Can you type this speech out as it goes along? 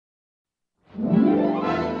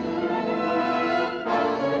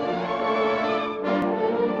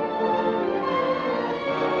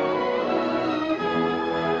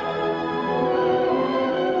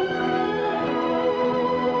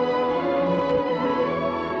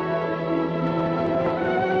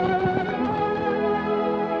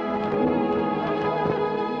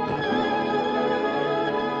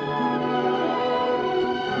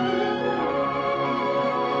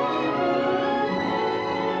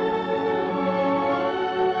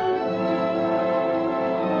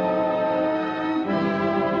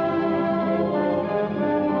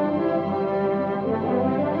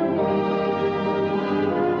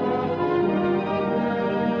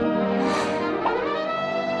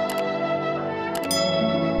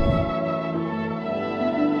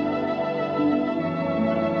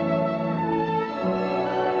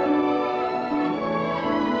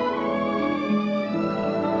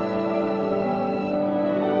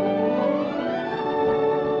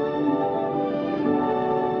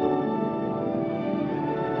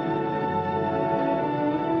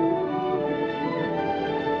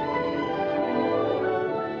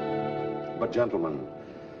gentlemen,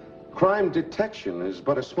 crime detection is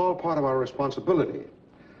but a small part of our responsibility.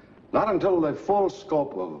 Not until the full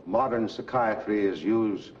scope of modern psychiatry is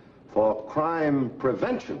used for crime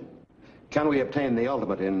prevention can we obtain the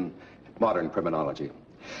ultimate in modern criminology.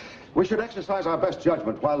 We should exercise our best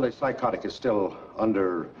judgment while the psychotic is still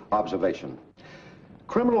under observation.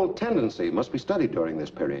 Criminal tendency must be studied during this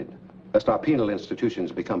period, lest our penal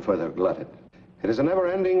institutions become further glutted. It is a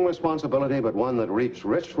never-ending responsibility, but one that reaps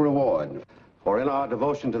rich reward. For in our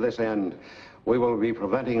devotion to this end, we will be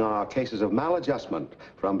preventing our cases of maladjustment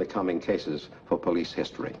from becoming cases for police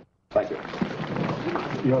history. Thank you.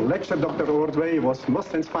 Your lecture, Dr. Ordway, was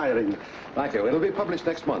most inspiring. Thank you. It'll be published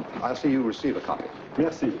next month. I'll see you receive a copy.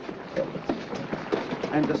 Merci.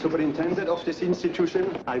 And the superintendent of this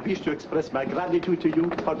institution, I wish to express my gratitude to you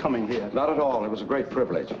for coming here. Not at all. It was a great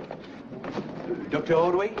privilege. Dr.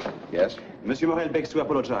 Ordway? Yes? Monsieur Morel begs to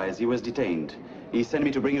apologize. He was detained. He sent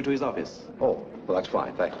me to bring you to his office. Oh, well, that's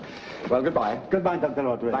fine. Thanks. Well, goodbye. Goodbye, Dr.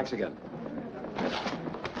 Ordway. Thanks again.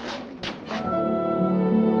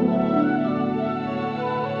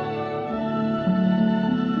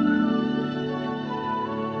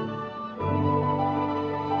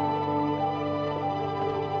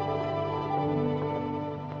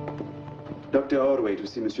 Dr. Ordway to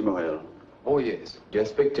see Monsieur Morel. Oh, yes. The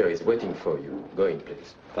inspector is waiting for you. Go in,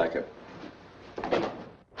 please. Thank you.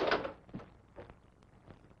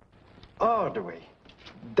 Ordway.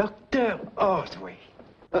 Dr. Ordway.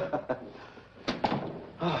 Oh,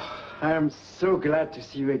 I am so glad to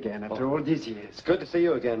see you again after all these years. It's good to see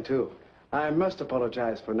you again, too. I must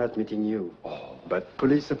apologize for not meeting you. Oh. But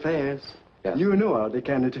police affairs, Yeah. you know how they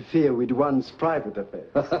can interfere with one's private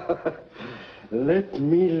affairs. Let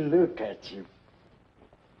me look at you.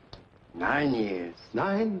 9 years.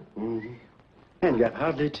 9? Mm-hmm. And you have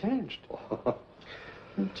hardly changed.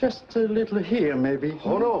 Just a little here, maybe.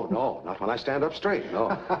 Oh, no. Not when I stand up straight,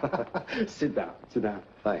 no. Sit down, sit down.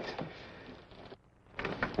 Thanks.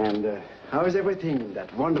 And how is everything in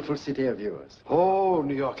that wonderful city of yours? Oh,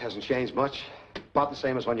 New York hasn't changed much. About the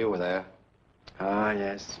same as when you were there. Ah,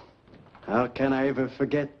 yes. How can I ever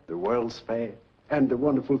forget the World's Fair and the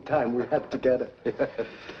wonderful time we had together?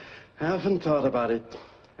 I often thought about it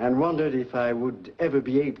and wondered if I would ever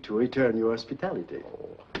be able to return your hospitality.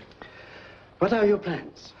 What are your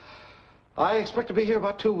plans? I expect to be here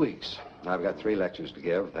about 2 weeks. I've got 3 lectures to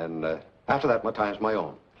give, and after that, my time's my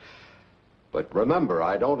own. But remember,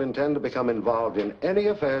 I don't intend to become involved in any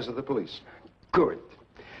affairs of the police. Good.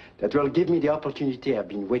 That will give me the opportunity I've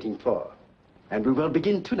been waiting for. And we will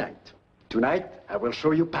begin tonight. Tonight, I will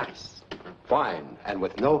show you Paris. Fine, and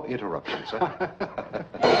with no interruptions. Huh?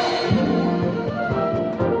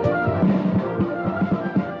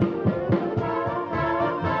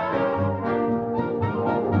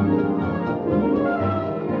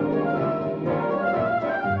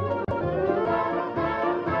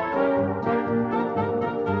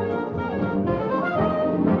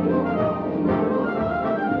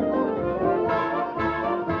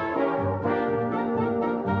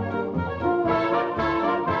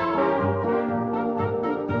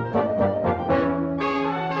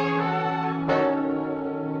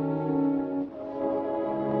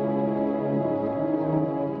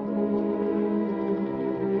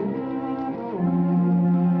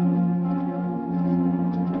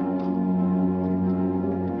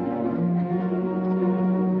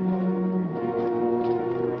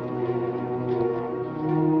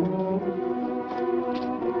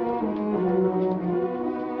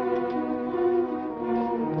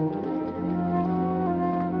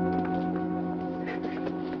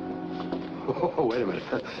 Oh, wait a minute.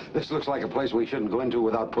 This looks like a place we shouldn't go into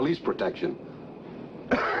without police protection.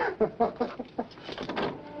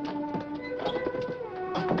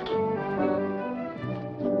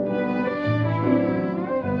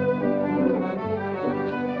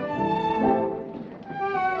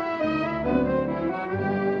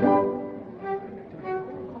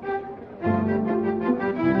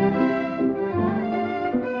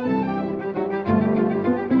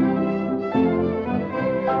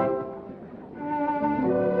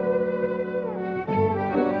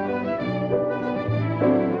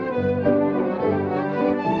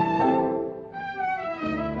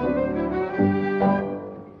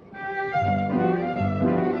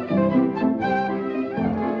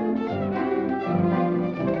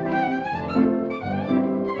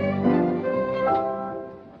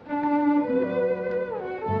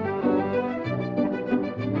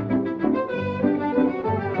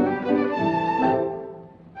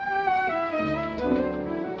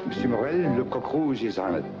 Monsieur Morel, le coq rouge is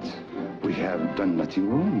on it. We have done nothing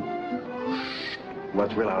wrong.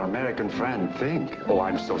 What will our American friend think? Oh,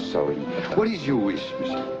 I'm so sorry. What is your wish,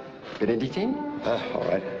 monsieur? Benedictine? All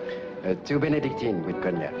right. 2 Benedictine with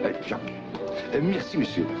cognac. Jacques. Merci,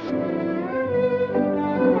 monsieur.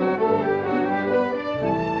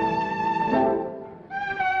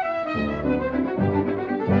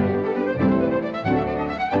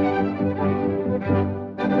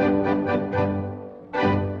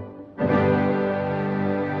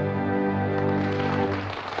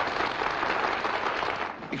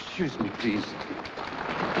 Excuse me, please.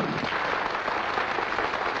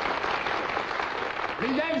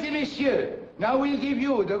 Mesdames et messieurs, now we'll give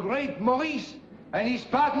you the great Maurice and his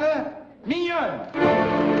partner, Mignonne.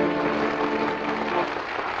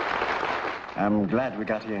 I'm glad we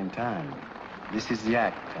got here in time. This is the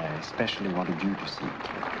act I especially wanted you to see.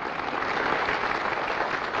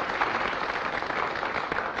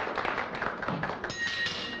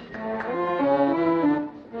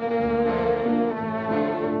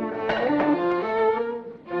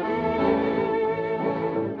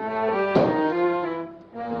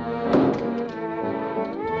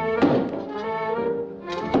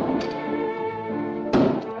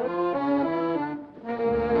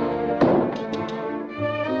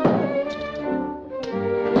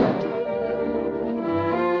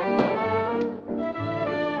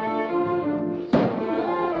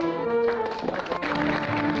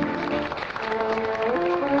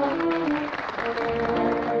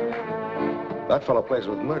 That fellow plays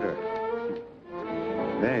with murder.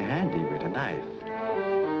 Very handy with a knife.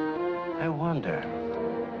 I wonder.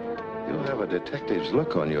 You have a detective's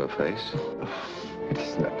look on your face.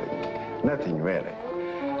 It's nothing. Nothing, really.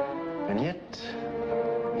 And yet,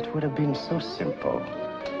 it would have been so simple.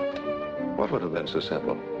 What would have been so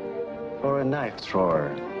simple? For a knife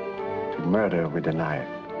thrower to murder with a knife.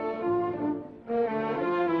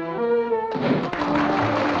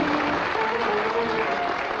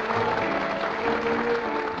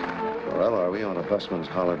 Well, are we on a busman's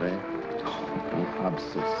holiday? Oh, I'm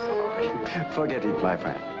so sorry. Forget it, my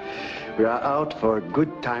friend. We are out for a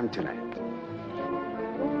good time tonight.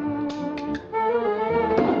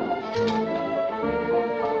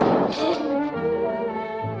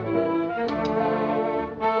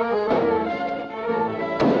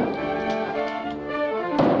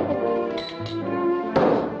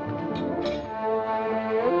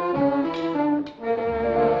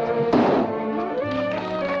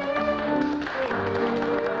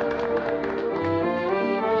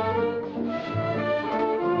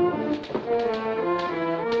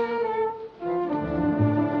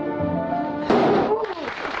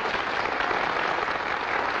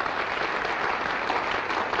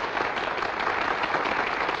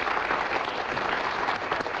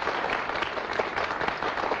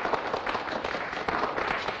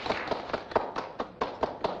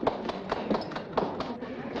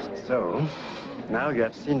 So, now you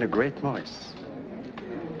have seen the great Maurice.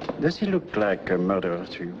 Does he look like a murderer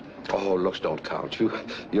to you? Oh, looks don't count. You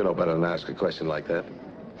know better than ask a question like that.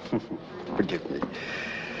 Forgive me.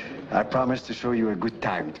 I promise to show you a good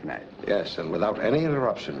time tonight. Yes, and without any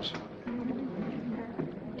interruptions.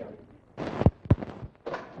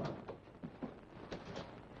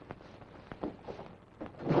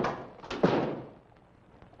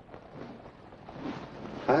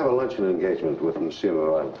 I have a luncheon engagement with Monsieur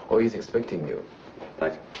Morel. Oh, he's expecting you.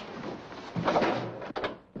 Thank you.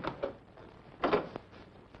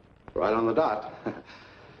 Right on the dot.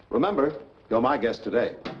 Remember, you're my guest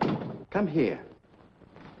today. Come here.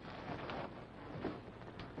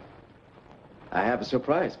 I have a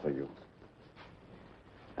surprise for you.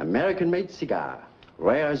 American-made cigar.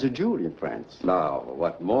 Rare as a jewel in France. Now,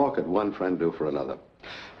 what more could one friend do for another?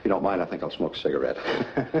 If you don't mind, I think I'll smoke a cigarette.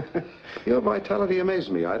 Your vitality amazed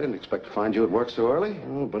me. I didn't expect to find you at work so early.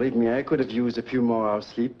 Oh, believe me, I could have used a few more hours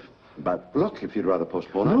sleep. But Look, if you'd rather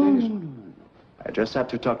postpone no. I just have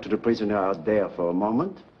to talk to the prisoner out there for a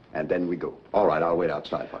moment, and then we go. All right, I'll wait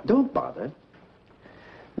outside. Don't bother.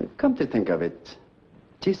 Come to think of it,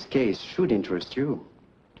 this case should interest you.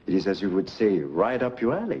 It is, as you would say, right up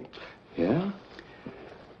your alley. Yeah?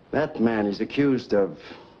 That man is accused of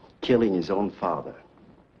killing his own father.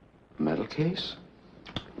 Metal case?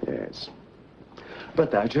 Yes.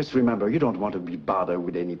 But now, just remember, you don't want to be bothered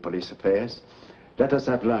with any police affairs. Let us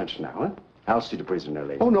have lunch now, huh? I'll see the prisoner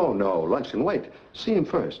later. Oh, no. Lunch can wait. See him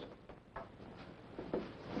first.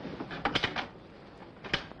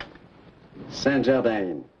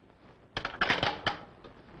 Saint-Jardin.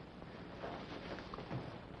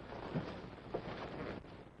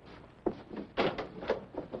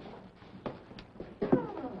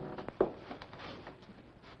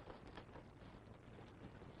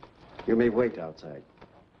 You may wait outside.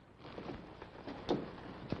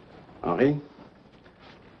 Henri,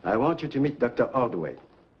 I want you to meet Dr. Ordway,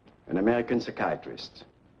 an American psychiatrist.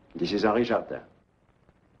 This is Henri Jardin.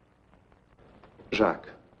 Jacques,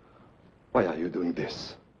 why are you doing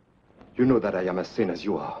this? You know that I am as sane as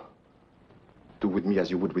you are. Do with me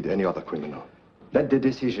as you would with any other criminal. Let the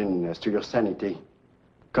decision as to your sanity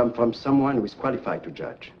come from someone who is qualified to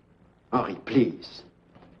judge. Henri, please,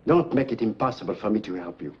 don't make it impossible for me to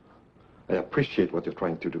help you. I appreciate what you're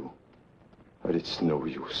trying to do, but it's no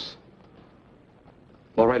use.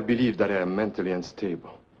 Morel believes that I am mentally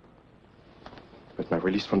unstable. But my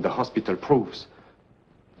release from the hospital proves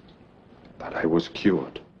that I was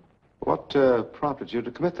cured. What prompted you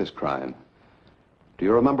to commit this crime? Do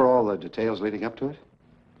you remember all the details leading up to it?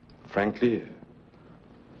 Frankly,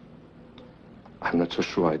 I'm not so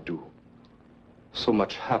sure I do. So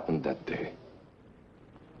much happened that day.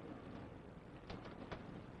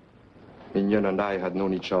 Mignon and I had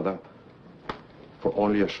known each other for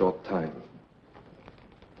only a short time.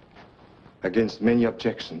 Against many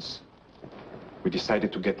objections, we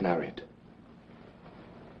decided to get married.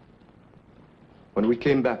 When we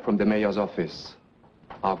came back from the mayor's office,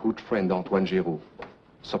 our good friend Antoine Giroux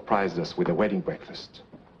surprised us with a wedding breakfast.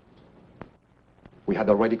 We had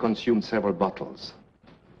already consumed several bottles,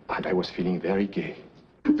 and I was feeling very gay.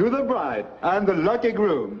 To the bride and the lucky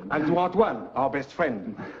groom. And to Antoine, our best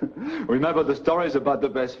friend. Remember the stories about the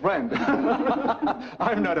best friend.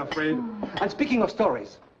 I'm not afraid. And speaking of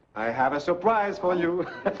stories, I have a surprise for you.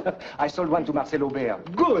 I sold one to Marcel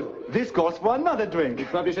Aubert. Good. This calls for another drink. We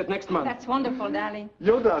publish it next month. That's wonderful, darling.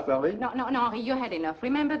 Your glass, Henri. No, Henri, you had enough.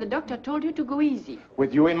 Remember, the doctor told you to go easy.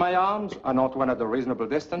 With you in my arms, and Antoine at a reasonable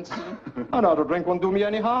distance, another drink won't do me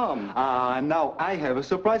any harm. And now I have a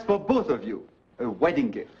surprise for both of you. A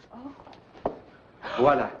wedding gift. Oh.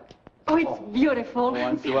 Voila. Oh, it's beautiful.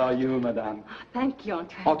 And so are you, madame. Thank you,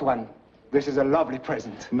 Antoine. Antoine, this is a lovely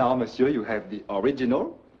present. Now, monsieur, you have the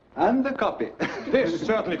original and the copy. This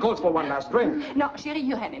certainly calls for one last drink. No, Chérie,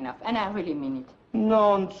 you had enough, and I really mean it.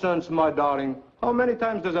 Nonsense, my darling. How many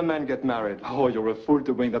times does a man get married? Oh, you're a fool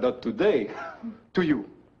to bring that up today. To you,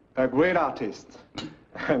 a great artist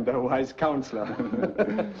and a wise counselor.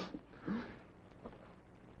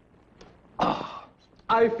 Ah,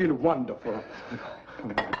 I feel wonderful.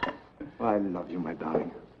 I love you, my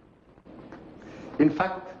darling. In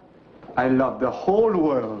fact, I love the whole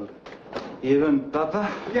world. Even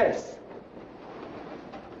Papa? Yes.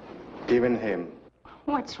 Even him.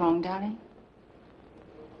 What's wrong, darling?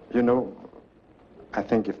 You know, I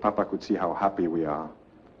think if Papa could see how happy we are,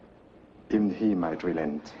 even he might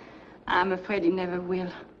relent. I'm afraid he never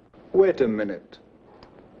will. Wait a minute.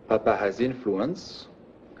 Papa has influence,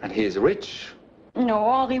 and he is rich. No,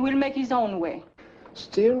 Henri will make his own way.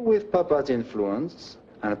 Still, with Papa's influence,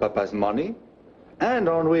 and Papa's money, and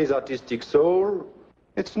Henri's artistic soul...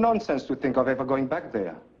 It's nonsense to think of ever going back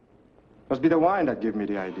there. Must be the wine that gave me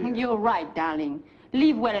the idea. You're right, darling.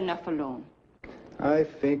 Leave well enough alone. I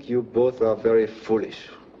think you both are very foolish.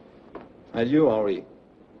 And you, Henri,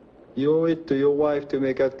 you owe it to your wife to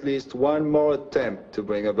make at least one more attempt to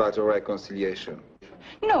bring about a reconciliation.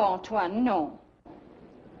 No, Antoine, no.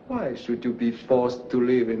 Why should you be forced to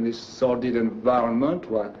live in this sordid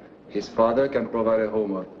environment while his father can provide a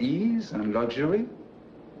home of ease and luxury?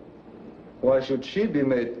 Why should she be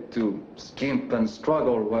made to skimp and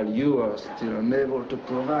struggle while you are still unable to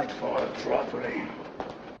provide for her properly?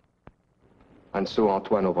 And so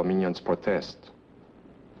Antoine, over Mignon's protest,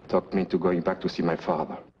 talked me into going back to see my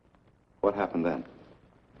father. What happened then?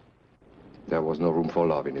 There was no room for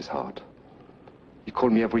love in his heart. He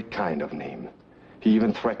called me every kind of name. He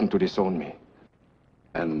even threatened to disown me.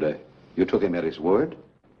 And you took him at his word?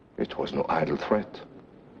 It was no idle threat.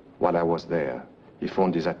 While I was there, he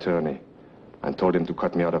phoned his attorney and told him to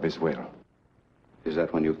cut me out of his will. Is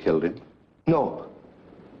that when you killed him? No.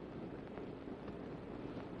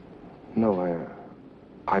 No,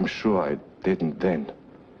 I'm sure I didn't then.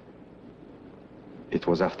 It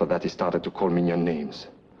was after that he started to call Mignon names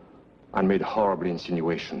and made horrible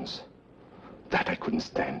insinuations. That I couldn't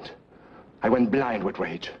stand. I went blind with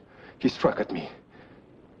rage. He struck at me.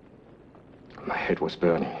 My head was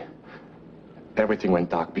burning. Everything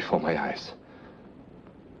went dark before my eyes.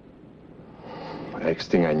 The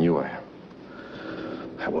next thing I knew,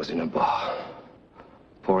 I was in a bar,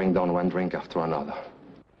 pouring down one drink after another.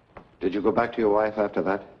 Did you go back to your wife after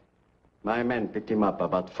that? My men picked him up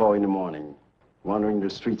about 4 in the morning, wandering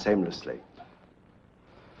the streets aimlessly.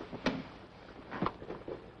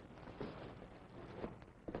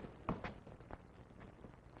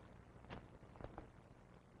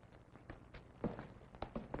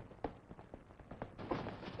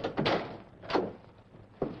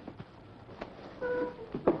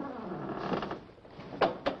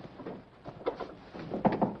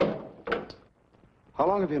 How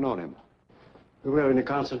long have you known him? We were in a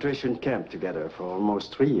concentration camp together for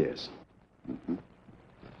almost 3 years. Mm-hmm.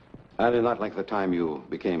 And in that length of time, you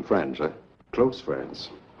became friends, eh? Close friends.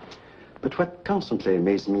 But what constantly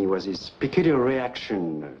amazed me was his peculiar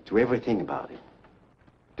reaction to everything about him.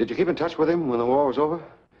 Did you keep in touch with him when the war was over?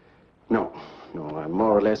 No, I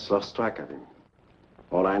more or less lost track of him.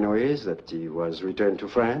 All I know is that he was returned to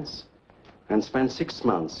France and spent 6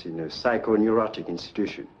 months in a psychoneurotic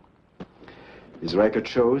institution. His record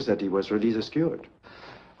shows that he was released as cured.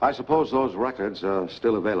 I suppose those records are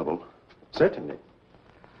still available. Certainly.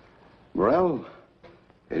 Morel,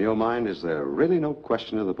 in your mind, is there really no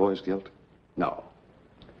question of the boy's guilt? No.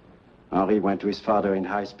 Henri went to his father in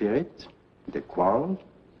high spirit. They quarreled.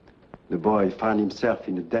 The boy found himself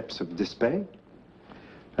in the depths of despair,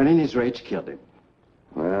 and in his rage killed him.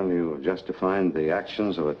 Well, you just defined the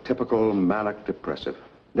actions of a typical manic depressive.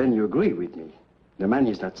 Then you agree with me. The man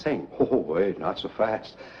is not sane. Oh, wait, not so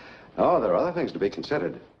fast. Oh, there are other things to be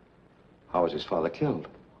considered. How was his father killed?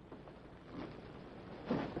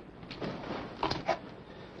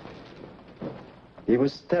 He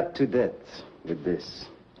was stabbed to death with this.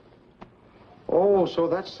 Oh, so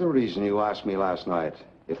that's the reason you asked me last night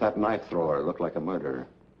if that knife thrower looked like a murderer.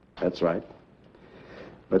 That's right.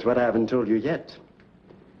 But what I haven't told you yet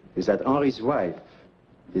is that Henri's wife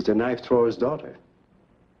is the knife thrower's daughter.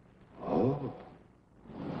 Oh.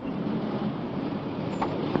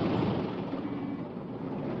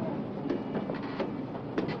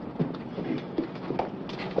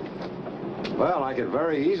 Well, I could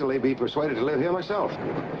very easily be persuaded to live here myself.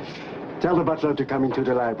 Tell the butler to come into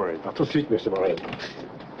the library. À tout de suite, Mr. Morel.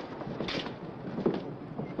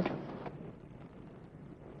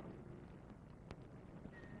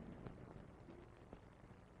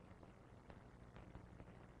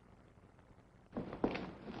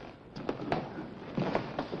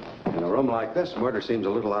 In a room like this, murder seems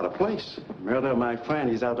a little out of place. Murder, my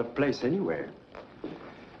friend, is out of place anywhere.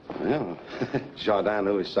 Well, Jardin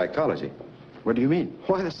knew his psychology. What do you mean?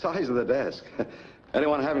 Why, the size of the desk.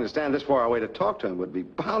 Anyone having to stand this far away to talk to him would be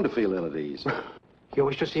bound to feel ill at ease. You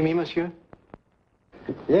wish to see me, monsieur?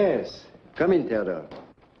 Yes. Come in, Theodore.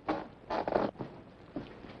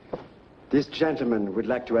 This gentleman would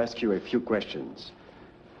like to ask you a few questions.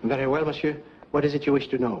 Very well, monsieur. What is it you wish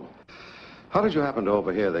to know? How did you happen to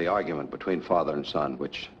overhear the argument between father and son,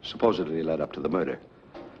 which supposedly led up to the murder?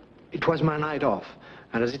 It was my night off,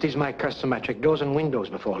 and as it is my custom, I check doors and windows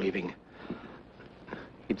before leaving.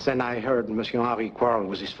 It's then I heard Monsieur Henri quarrel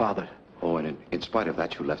with his father. Oh, and in spite of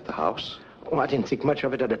that, you left the house? Oh, I didn't think much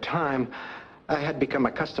of it at the time. I had become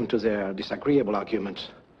accustomed to their disagreeable arguments.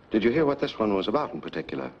 Did you hear what this one was about in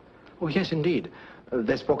particular? Oh, yes, indeed.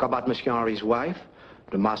 They spoke about Monsieur Henri's wife.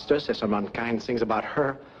 The master said some unkind things about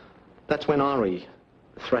her. That's when Henri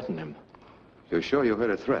threatened him. You're sure you heard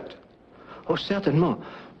a threat? Oh, certainement.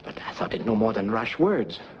 But I thought it no more than rash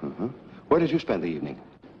words. Uh-huh. Where did you spend the evening?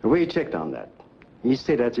 We checked on that. He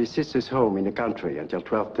stayed at his sister's home in the country until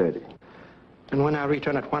 12:30. And when I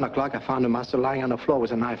returned at 1 o'clock, I found the master lying on the floor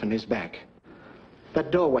with a knife in his back.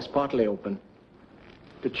 That door was partly open.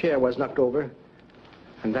 The chair was knocked over,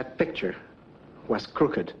 and that picture was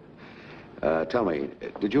crooked. Tell me,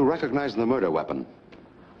 did you recognize the murder weapon?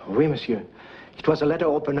 Oui, monsieur. It was a letter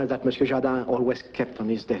opener that Monsieur Jardin always kept on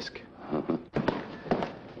his desk. Uh-huh.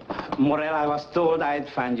 Morel, I was told I'd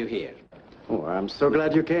find you here. Oh, I'm so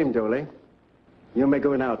glad you came, Dole. You may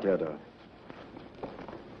go now, Theodore.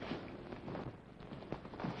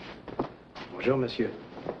 Bonjour, monsieur.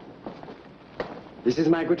 This is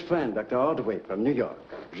my good friend, Dr. Ordway from New York.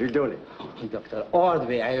 Jules Dole. Oh, Dr.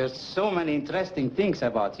 Ordway, I heard so many interesting things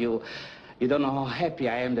about you. You don't know how happy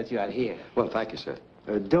I am that you are here. Well, thank you, sir.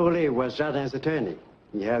 Dole was Jardin's attorney.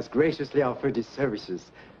 He has graciously offered his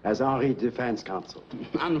services as Henri's defense counsel.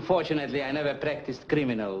 Unfortunately, I never practiced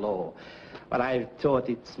criminal law, but I thought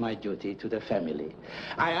it's my duty to the family.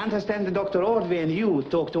 I understand that Dr. Ordway and you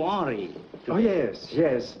talked to Henri. Oh,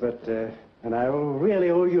 yes, but... and I really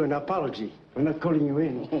owe you an apology for not calling you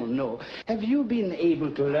in. Oh, no. Have you been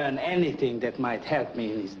able to learn anything that might help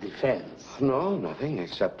me in his defense? No, nothing,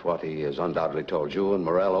 except what he has undoubtedly told you and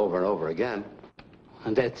Morel over and over again.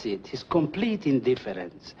 And that's it. His complete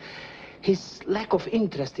indifference. His lack of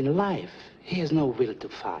interest in life. He has no will to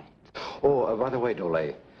fight. Oh, by the way,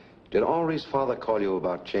 Dole, did Henri's father call you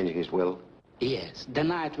about changing his will? Yes. The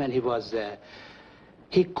night when he was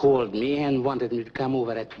he called me and wanted me to come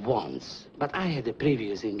over at once. But I had a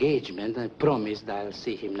previous engagement and promised I'll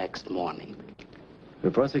see him next morning.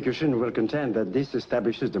 The prosecution will contend that this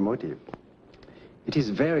establishes the motive. It is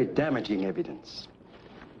very damaging evidence.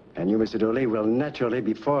 And you, Mr. Dole, will naturally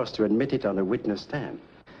be forced to admit it on the witness stand.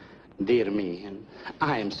 Dear me, and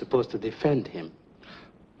I am supposed to defend him.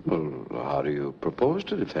 Well, how do you propose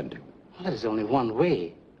to defend him? Well, there is only one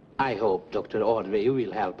way. I hope, Dr. Ordway, you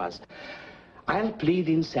will help us. I'll plead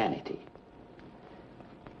insanity.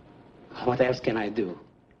 What else can I do?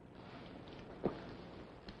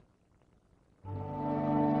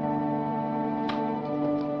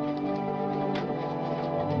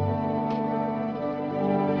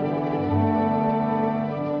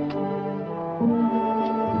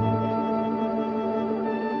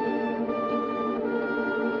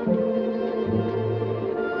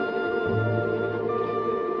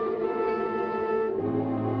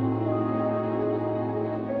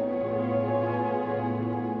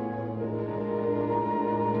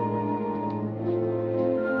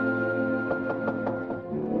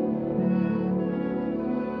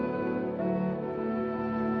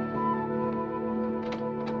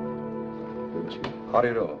 How do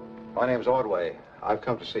you do? My name's Ordway. I've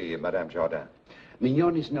come to see Madame Jardin.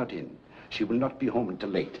 Mignon is not in. She will not be home until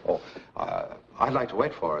late. Oh, I'd like to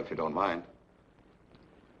wait for her, if you don't mind.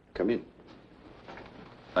 Come in.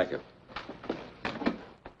 Thank you.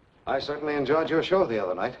 I certainly enjoyed your show the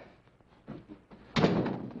other night.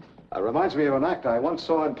 That reminds me of an act I once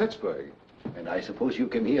saw in Pittsburgh. And I suppose you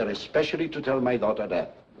came here especially to tell my daughter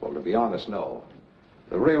that. Well, to be honest, no.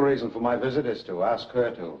 The real reason for my visit is to ask her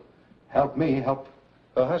to help me help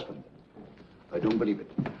her husband. I don't believe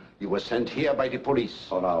it. You were sent here by the police.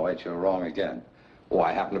 Oh, now, wait, you're wrong again. Oh,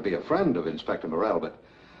 I happen to be a friend of Inspector Morel, but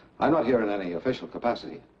I'm not here in any official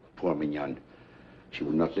capacity. Poor Mignon. She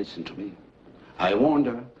will not listen to me. I warned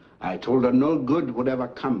her. I told her no good would ever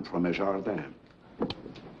come from a Jardin.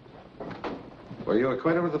 Were you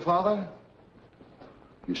acquainted with the father?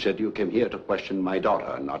 You said you came here to question my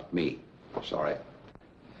daughter, not me. Sorry.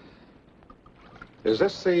 Is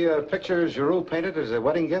this the picture Giroux painted as a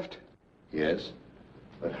wedding gift? Yes.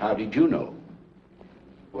 But how did you know?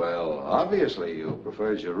 Well, obviously you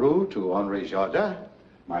prefer Giroux to Henri Jardin.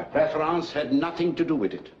 My preference had nothing to do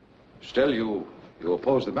with it. Still, you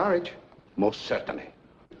oppose the marriage? Most certainly.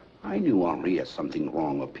 I knew Henri had something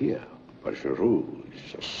wrong up here. But Giroux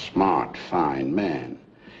is a smart, fine man.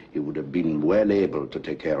 He would have been well able to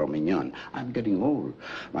take care of Mignon. I'm getting old.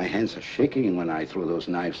 My hands are shaking when I throw those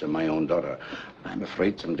knives at my own daughter. I'm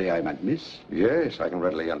afraid someday I might miss. Yes, I can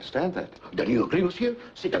readily understand that. Then you agree, monsieur?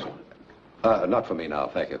 Sit down. Not for me now,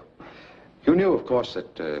 thank you. You knew, of course,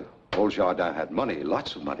 that old Jardin had money,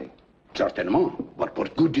 lots of money. Certainement. But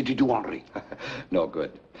what good did he do, Henri? No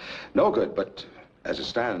good. No good, but as it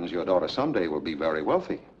stands, your daughter someday will be very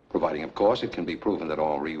wealthy. Providing, of course, it can be proven that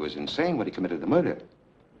Henri was insane when he committed the murder.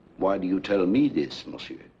 Why do you tell me this,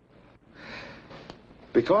 monsieur?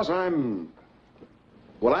 Because I'm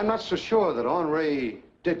not so sure that Henri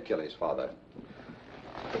did kill his father.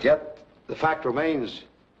 But yet, the fact remains,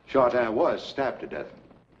 Jardin was stabbed to death.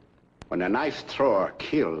 When a knife thrower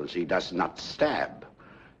kills, he does not stab.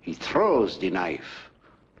 He throws the knife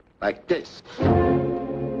like this.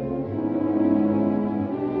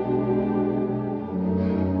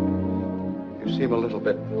 You seem a little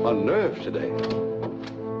bit unnerved today.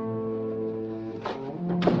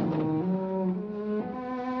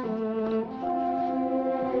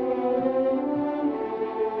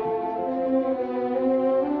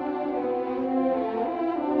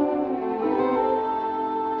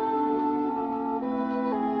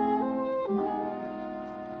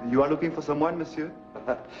 You are looking for someone, monsieur?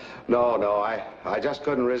 No, I just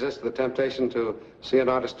couldn't resist the temptation to see an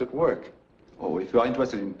artist at work. Oh, if you are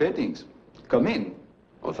interested in paintings, come in.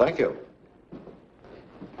 Oh, thank you.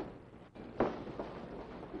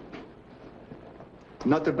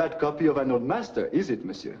 Not a bad copy of an old master, is it,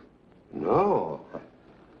 monsieur? No.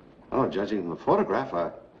 Oh, judging from the photograph,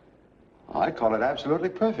 I call it absolutely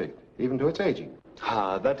perfect, even to its aging.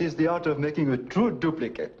 Ah, that is the art of making a true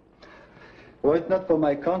duplicate. Were it not for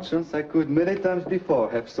my conscience, I could many times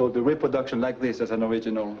before have sold a reproduction like this as an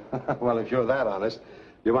original. Well, if you're that honest,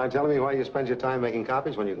 you mind telling me why you spend your time making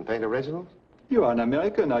copies when you can paint originals? You are an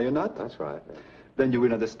American, are you not? That's right. Then you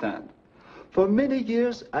will understand. For many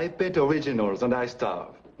years, I paint originals and I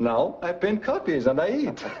starve. Now, I paint copies and I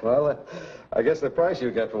eat. Well, I guess the price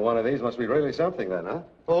you get for one of these must be really something then, huh?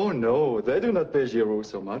 Oh, no, they do not pay Giroux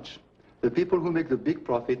so much. The people who make the big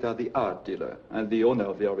profit are the art dealer and the owner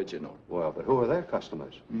of the original. Well, but who are their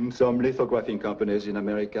customers? Some lithographing companies in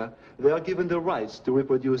America. They are given the rights to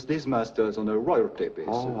reproduce these masters on a royalty basis.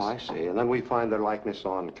 Oh, I see. And then we find their likeness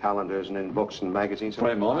on calendars and in books and magazines.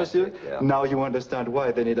 Vraiment, monsieur? Yeah. Now you understand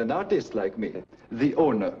why they need an artist like me. The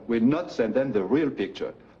owner will not send them the real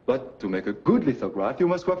picture. But to make a good lithograph, you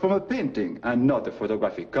must work from a painting and not a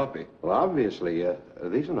photographic copy. Well, obviously,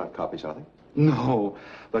 these are not copies, are they? No,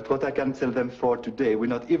 but what I can sell them for today will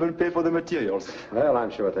not even pay for the materials. Well,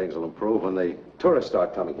 I'm sure things will improve when the tourists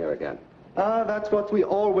start coming here again. Ah, that's what we're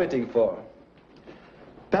all waiting for.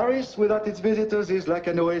 Paris without its visitors is like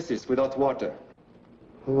an oasis without water.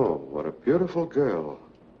 Oh, what a beautiful girl.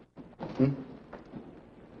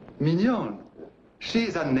 Mignon.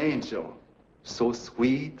 She's an angel. So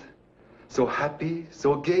sweet, so happy,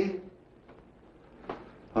 so gay.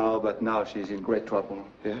 Oh, but now she's in great trouble.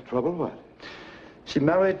 Yeah, trouble what? She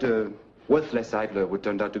married a worthless idler who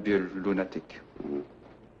turned out to be a lunatic.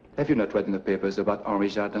 Have you not read in the papers about Henri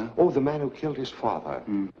Jardin? Oh, the man who killed his father.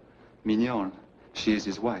 Mignon. She is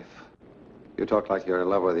his wife. You talk like you're in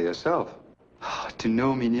love with her yourself. To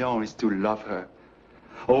know Mignon is to love her.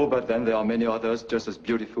 Oh, but then there are many others just as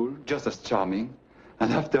beautiful, just as charming.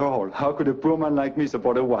 And after all, how could a poor man like me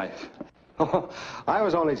support a wife? Oh, I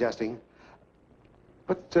was only jesting.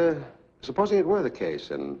 But supposing it were the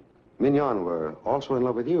case and Mignon were also in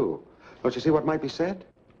love with you, don't you see what might be said?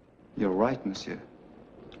 You're right, monsieur.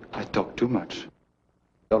 I talk too much.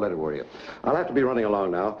 Don't let it worry you. I'll have to be running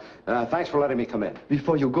along now. Thanks for letting me come in.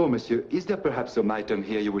 Before you go, monsieur, is there perhaps some item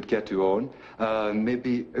here you would care to own?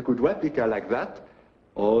 Maybe a good replica like that?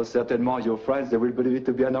 Oh, certainly your friends, they will believe it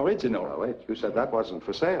to be an original. Oh, wait, you said that wasn't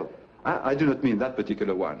for sale. I do not mean that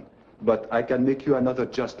particular one, but I can make you another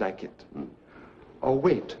just like it. Oh,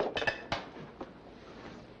 wait.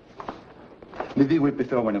 Maybe we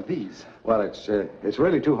prefer one of these. Well, it's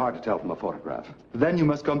really too hard to tell from a photograph. Then you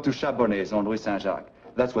must come to Chabonnet's on Rue Saint-Jacques.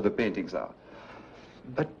 That's where the paintings are.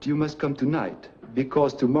 But you must come tonight,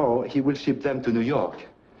 because tomorrow he will ship them to New York.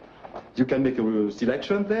 You can make a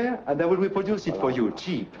selection there, and I will reproduce it for you,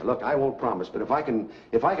 cheap. Look, I won't promise, but if I can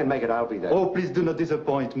make it, I'll be there. Oh, please do not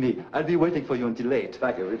disappoint me. I'll be waiting for you until late.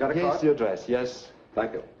 Thank you. You got a card? Here's your address, yes.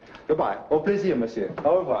 Thank you. Goodbye. Au plaisir, monsieur.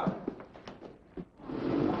 Au revoir.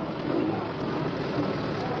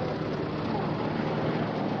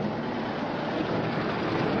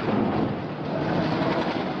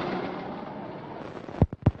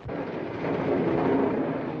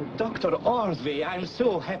 Dr. Ordway, I'm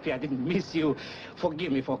so happy I didn't miss you.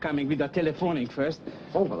 Forgive me for coming without telephoning first.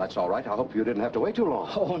 Oh, well, that's all right. I hope you didn't have to wait too long.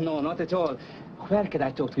 Oh, no, not at all. Where can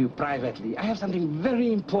I talk to you privately? I have something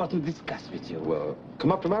very important to discuss with you. Well,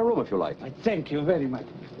 come up to my room if you like. I thank you very much.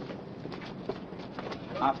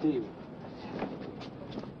 After you.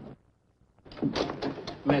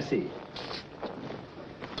 Merci.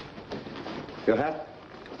 Your hat?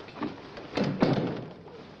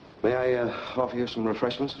 May I offer you some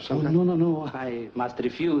refreshments or something? Oh, no. I must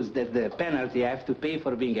refuse. That's the penalty I have to pay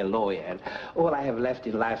for being a lawyer. All I have left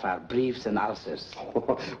in life are briefs and ulcers.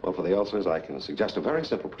 Well, for the ulcers, I can suggest a very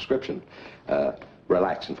simple prescription.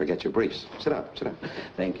 Relax and forget your briefs. Sit down, sit down.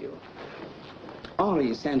 Thank you.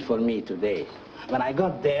 Henri sent for me today. When I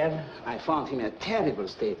got there, I found him in a terrible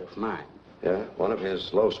state of mind. Yeah, one of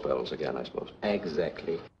his low spells again, I suppose.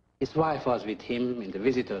 Exactly. His wife was with him in the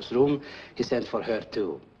visitor's room. He sent for her,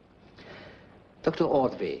 too. Dr.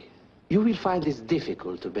 Ordway, you will find this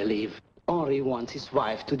difficult to believe. Henri wants his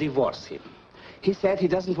wife to divorce him. He said he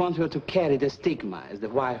doesn't want her to carry the stigma as the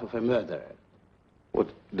wife of a murderer. Well,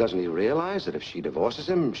 doesn't he realize that if she divorces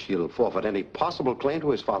him, she'll forfeit any possible claim to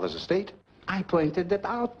his father's estate? I pointed that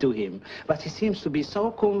out to him, but he seems to be so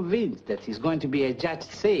convinced that he's going to be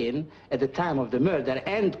adjudged sane at the time of the murder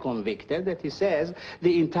and convicted that he says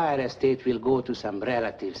the entire estate will go to some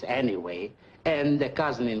relatives anyway, and a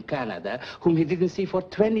cousin in Canada, whom he didn't see for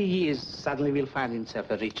 20 years, suddenly will find himself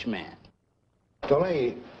a rich man.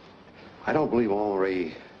 Dolly, I don't believe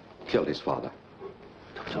Henri killed his father.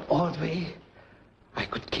 Dr. Ordway, I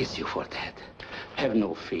could kiss you for that. Have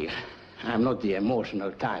no fear. I'm not the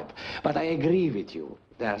emotional type, but I agree with you.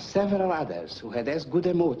 There are several others who had as good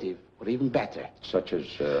a motive, or even better. Such as,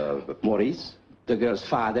 Maurice, the girl's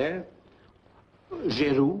father,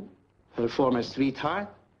 Geray, her former sweetheart.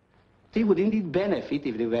 They would indeed benefit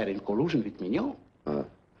if they were in collusion with Mignon.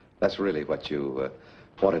 That's really what you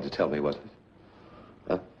wanted to tell me, wasn't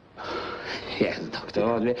it? Yes, Dr.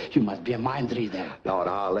 Ordway, you must be a mind reader. No,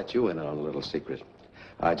 I'll let you in on a little secret.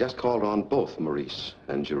 I just called on both Maurice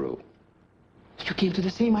and Geray. You came to the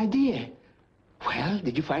same idea. Well,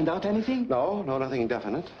 did you find out anything? No, nothing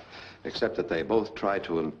definite. Except that they both tried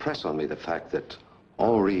to impress on me the fact that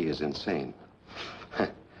Henri is insane.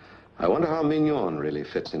 I wonder how Mignon really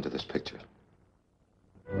fits into this picture.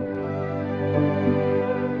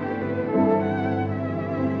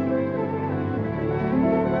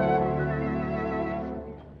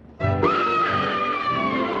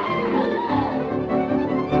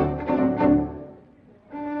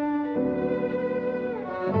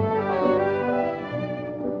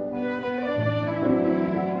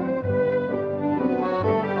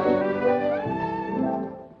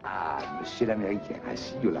 chez l'Américain. I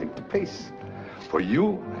see you like the place. For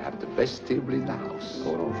you, I have the best table in the house.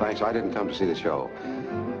 Oh, no, thanks. I didn't come to see the show.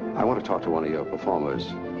 I want to talk to one of your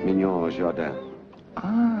performers, Micheline Cheirel.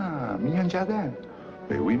 Ah, Mignonne Jardin.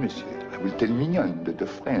 Mais oui, monsieur. I will tell Mignonne that a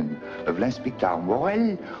friend of l'Inspector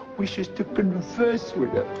Morel wishes to converse with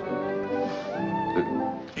her.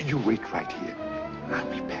 You wait right here. I'll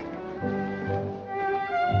be back.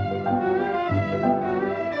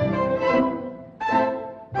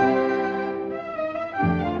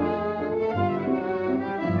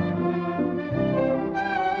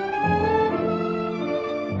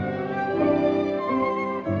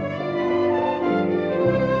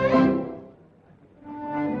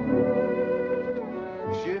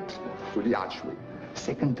 To the archway.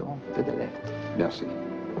 Second door to the left. Merci.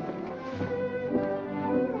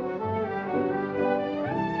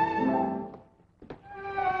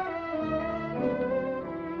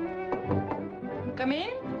 Come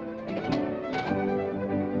in.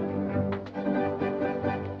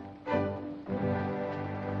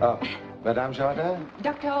 Oh, Madame Jardin?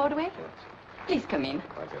 Dr. Ordway? Yes. Please come in.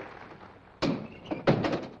 Thank you.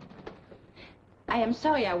 I am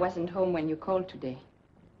sorry I wasn't home when you called today.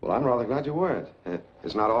 Well, I'm rather glad you weren't.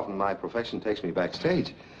 It's not often my profession takes me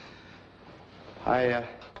backstage. I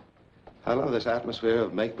love this atmosphere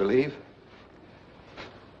of make-believe.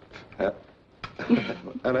 And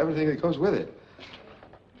everything that goes with it.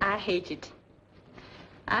 I hate it.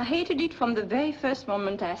 I hated it from the very first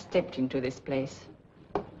moment I stepped into this place.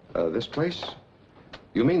 This place?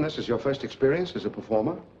 You mean this is your first experience as a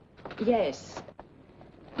performer? Yes.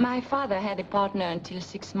 My father had a partner until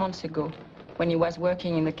 6 months ago, when he was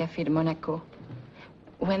working in the Café de Monaco.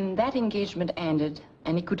 When that engagement ended,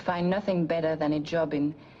 and he could find nothing better than a job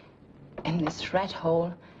in this rat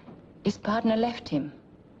hole, his partner left him.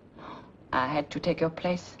 I had to take her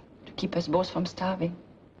place to keep us both from starving.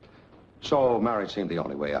 So marriage seemed the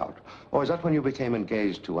only way out. Or is that when you became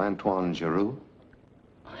engaged to Antoine Giroux?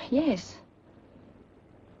 Yes.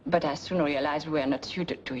 But I soon realized we were not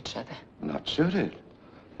suited to each other. Not suited?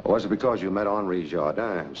 Or was it because you met Henri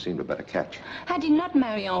Jardin, who seemed a better catch? I did not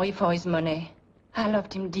marry Henri for his money. I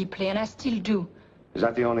loved him deeply, and I still do. Is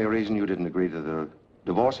that the only reason you didn't agree to the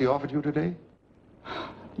divorce he offered you today?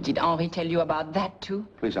 Did Henri tell you about that, too?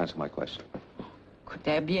 Please answer my question. Could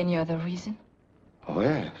there be any other reason? Oh,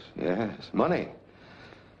 yes, yes. Money.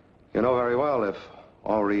 You know very well if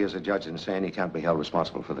Henri is a judge insane, he can't be held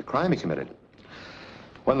responsible for the crime he committed.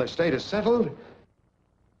 When the state is settled,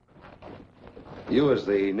 you as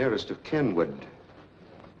the nearest of kin would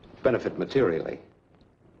benefit materially.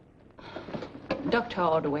 Dr.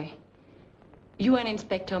 Ordway, you and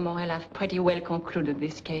Inspector Morel have pretty well concluded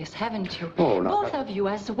this case, haven't you? Oh, no. Both of you,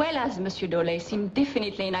 as well as Monsieur Dolay, seem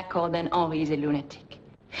definitely in accord that Henri is a lunatic.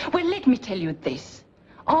 Well, let me tell you this.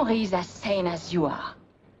 Henri is as sane as you are.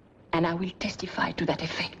 And I will testify to that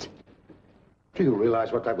effect. Do you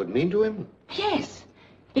realize what that would mean to him? Yes,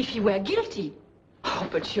 if he were guilty. Oh,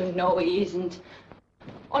 but you know he isn't.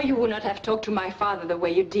 Or you would not have talked to my father the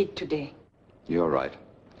way you did today. You're right.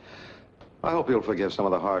 I hope you'll forgive some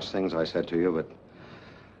of the harsh things I said to you, but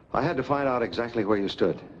I had to find out exactly where you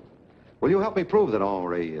stood. Will you help me prove that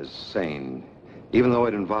Henri is sane, even though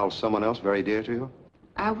it involves someone else very dear to you?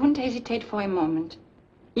 I wouldn't hesitate for a moment,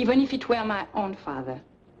 even if it were my own father.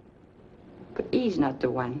 But he's not the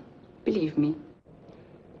one, believe me.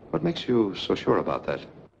 What makes you so sure about that?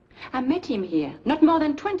 I met him here, not more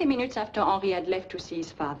than 20 minutes after Henri had left to see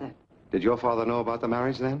his father. Did your father know about the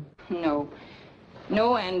marriage then? No.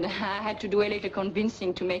 No, and I had to do a little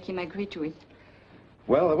convincing to make him agree to it.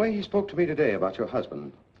 Well, the way he spoke to me today about your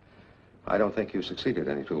husband, I don't think you succeeded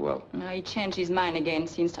any too well. He changed his mind again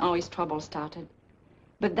since Henri's trouble started.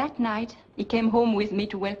 But that night, he came home with me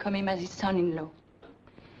to welcome him as his son-in-law.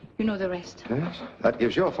 You know the rest. Yes? That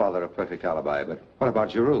gives your father a perfect alibi, but what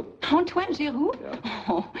about Giroux? Antoine Giroux? Yeah.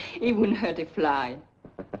 Oh, he wouldn't hurt a fly.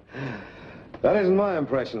 That isn't my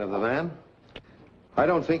impression of the man. I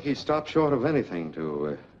don't think he'd stop short of anything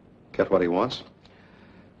to get what he wants.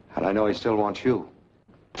 And I know he still wants you.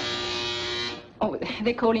 Oh,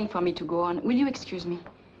 they're calling for me to go on. Will you excuse me?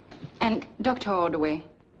 And Dr. Ordway,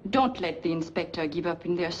 don't let the inspector give up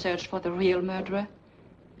in their search for the real murderer.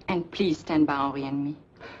 And please stand by Henri and me.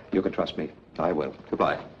 You can trust me. I will.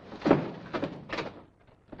 Goodbye.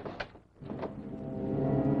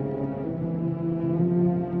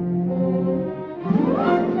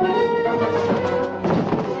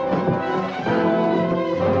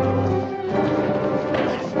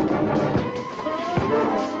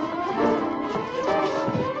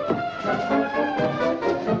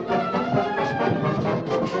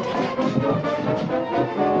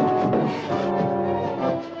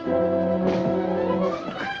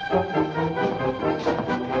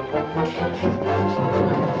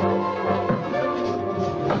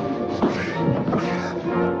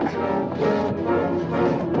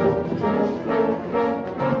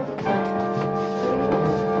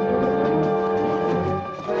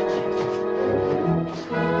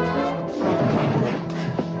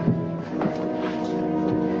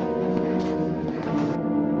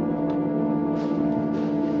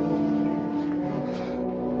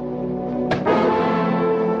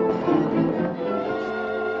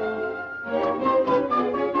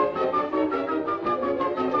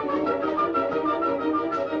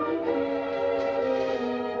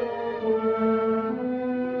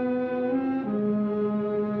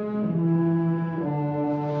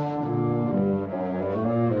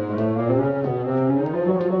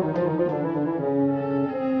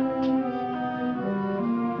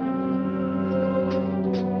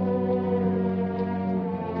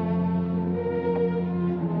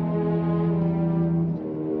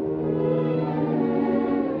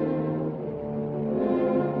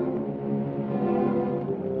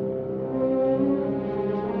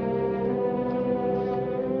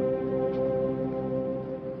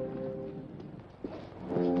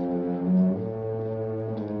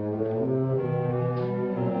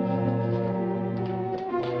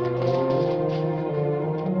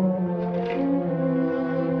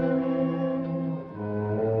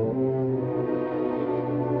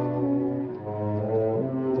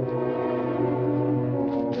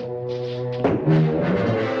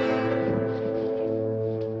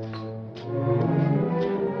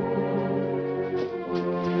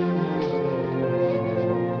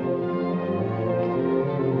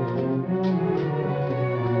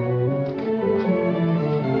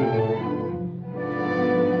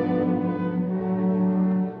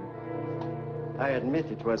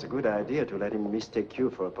 it was a good idea to let him mistake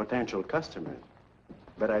you for a potential customer.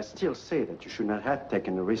 But I still say that you should not have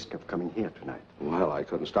taken the risk of coming here tonight. Well, I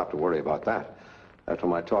couldn't stop to worry about that. After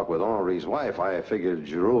my talk with Henri's wife, I figured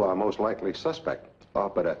Giroux our most likely suspect. Oh,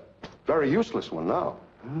 but a very useless one now.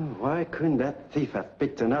 Oh, why couldn't that thief have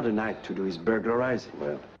picked another night to do his burglarizing?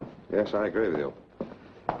 Well, yes, I agree with you.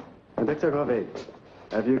 Dr. Ordway,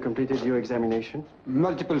 have you completed your examination?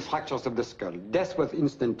 Multiple fractures of the skull. Death was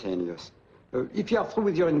instantaneous. If you are through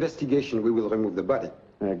with your investigation, we will remove the body.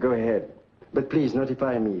 Go ahead. But please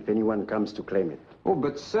notify me if anyone comes to claim it. Oh,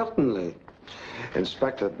 but certainly.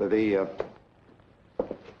 Inspector,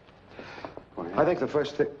 I think the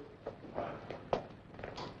first thing...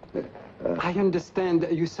 I understand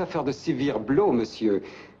you suffered a severe blow, monsieur.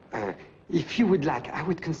 If you would like, I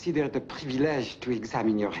would consider it a privilege to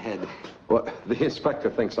examine your head. Well, the inspector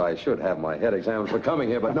thinks I should have my head examined for coming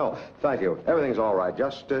here, but no, thank you. Everything's all right.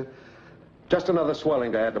 Just another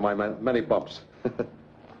swelling to add to my many bumps.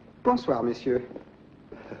 Bonsoir, monsieur.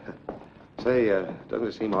 Say, doesn't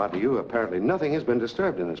it seem odd to you? Apparently nothing has been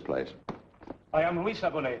disturbed in this place. I am Louis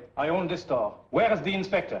Chabonnet. I own this store. Where is the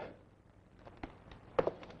inspector?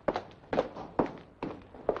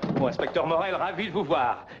 Oh, Inspector Morel, ravi de vous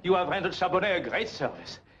voir. You have rendered Chabonnet a great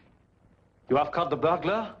service. You have caught the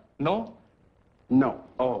burglar? No? No.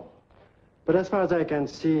 Oh. But as far as I can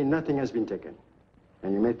see, nothing has been taken.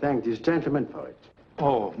 And you may thank this gentleman for it.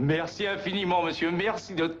 Oh, merci infiniment, monsieur.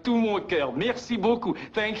 Merci de tout mon cœur. Merci beaucoup.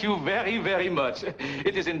 Thank you very, very much.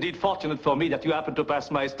 It is indeed fortunate for me that you happened to pass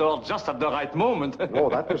my store just at the right moment. Oh,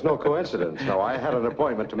 that was no coincidence. No, I had an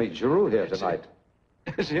appointment to meet Giroux here tonight.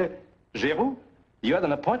 Giroux? You had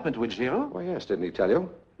an appointment with Giroux? Oh, yes, didn't he tell you?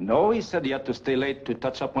 No, he said he had to stay late to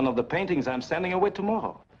touch up one of the paintings I'm sending away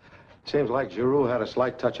tomorrow. Seems like Giroux had a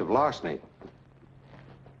slight touch of larceny.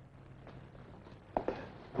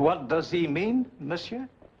 What does he mean, monsieur?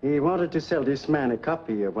 He wanted to sell this man a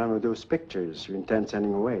copy of one of those pictures you intend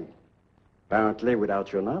sending away. Apparently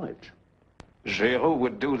without your knowledge. Giroux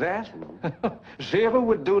would do that? Giroux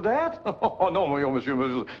would do that? Oh, non,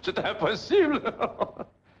 monsieur, c'est impossible.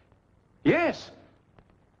 Yes.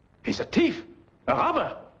 He's a thief, a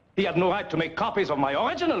robber. He had no right to make copies of my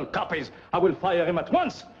original copies. I will fire him at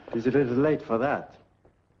once. It's a little late for that.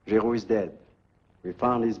 Giroux is dead. We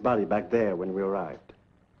found his body back there when we arrived.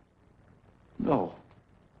 No.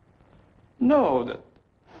 No,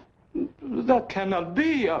 that cannot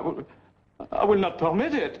be. I will not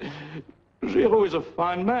permit it. Giroux is a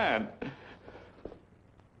fine man.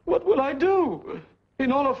 What will I do?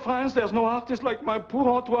 In all of France, there's no artist like my poor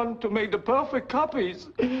Antoine to make the perfect copies.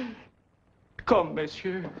 Come,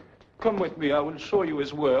 monsieur. Come with me. I will show you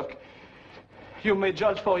his work. You may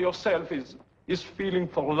judge for yourself his feeling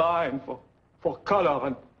for line, for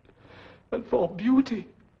color, and for beauty.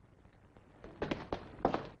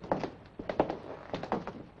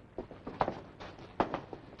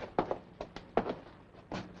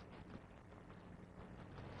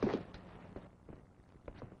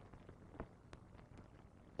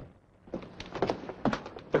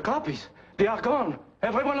 Copies. They are gone.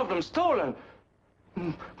 Every one of them stolen.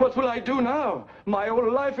 What will I do now? My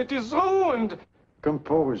whole life, it is ruined.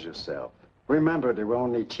 Compose yourself. Remember, they were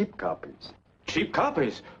only cheap copies. Cheap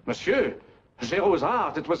copies? Monsieur, Giroux's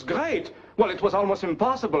art, it was great. Well, it was almost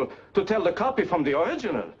impossible to tell the copy from the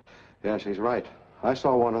original. Yes, he's right. I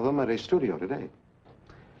saw one of them at his studio today.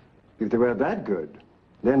 If they were that good,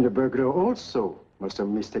 then the burglar also must have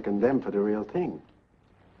mistaken them for the real thing.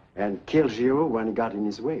 And killed Giroux when he got in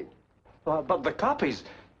his way. But the copies,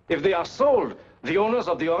 if they are sold, the owners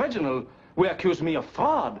of the original will accuse me of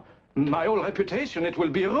fraud. My whole reputation, it will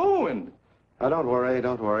be ruined. Don't worry,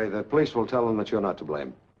 don't worry. The police will tell them that you're not to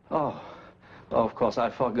blame. Oh, of course, I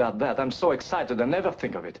forgot that. I'm so excited, I never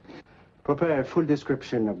think of it. Prepare a full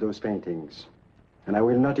description of those paintings. And I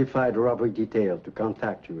will notify the robbery detail to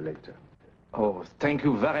contact you later. Oh, thank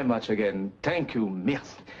you very much again. Thank you,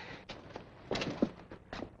 merci.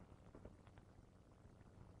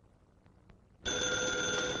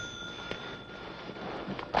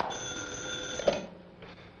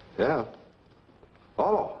 Yeah.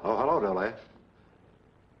 Oh, hello, Delaye.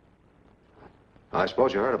 I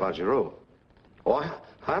suppose you heard about Giroux. Oh,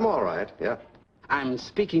 I'm all right, yeah. I'm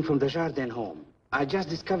speaking from the Jardin home. I just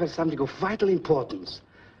discovered something of vital importance.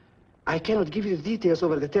 I cannot give you the details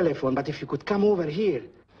over the telephone, but if you could come over here.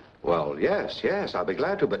 Well, yes, I'll be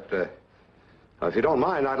glad to, but if you don't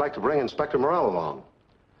mind, I'd like to bring Inspector Morel along.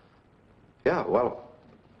 Yeah, well,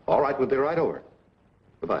 all right, we'll be right over.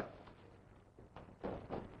 Goodbye.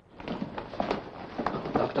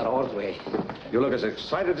 Dr. Ordway. You look as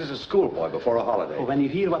excited as a schoolboy before a holiday. Oh, when you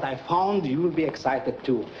hear what I found, you will be excited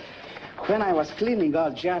too. When I was cleaning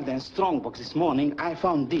out Jardin's strongbox this morning, I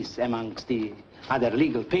found this amongst the other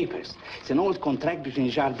legal papers. It's an old contract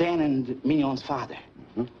between Jardin and Mignon's father.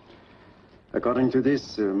 According to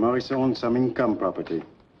this, Maurice owned some income property,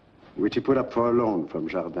 which he put up for a loan from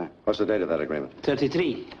Jardin. What's the date of that agreement?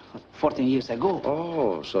 33, 14 years ago.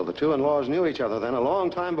 Oh, so the two in-laws knew each other then a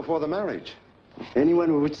long time before the marriage. Anyone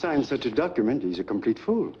who would sign such a document is a complete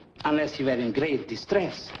fool. Unless he were in great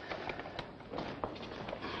distress.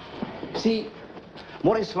 See,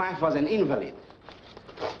 Maurice's wife was an invalid.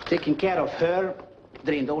 Taking care of her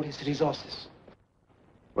drained all his resources.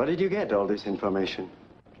 Where did you get all this information?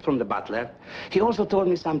 From the butler. He also told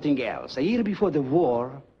me something else. A year before the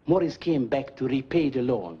war, Maurice came back to repay the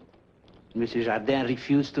loan. Monsieur Jardin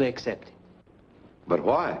refused to accept it. But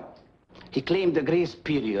why? He claimed the grace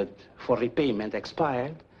period for repayment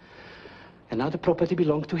expired, and now the property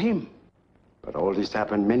belonged to him. But all this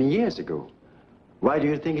happened many years ago. Why do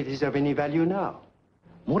you think it is of any value now?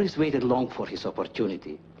 Maurice waited long for his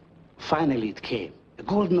opportunity. Finally it came. A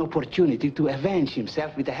golden opportunity to avenge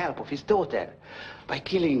himself with the help of his daughter by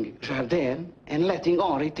killing Jardin and letting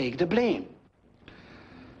Henri take the blame.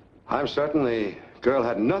 I'm certain the girl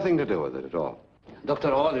had nothing to do with it at all.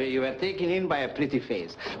 Dr. Ordway, you were taken in by a pretty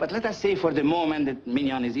face. But let us say for the moment that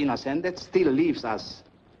Mignon is innocent. That still leaves us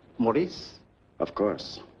Maurice. Of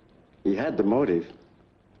course. He had the motive.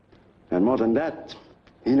 And more than that,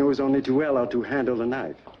 he knows only too well how to handle the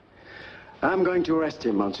knife. I'm going to arrest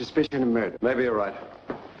him on suspicion of murder. Maybe you're right.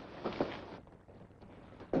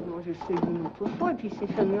 Moi, je sais une autre fois, et puis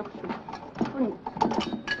c'est ça meurt.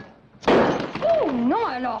 Oh non,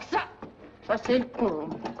 alors ça c'est le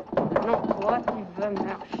comble. Non, toi, tu vas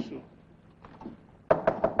marcher.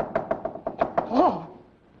 Oh,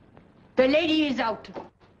 the lady is out.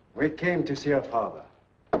 We came to see her father.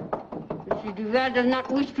 Monsieur Duval does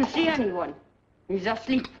not wish to see anyone. He's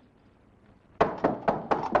asleep.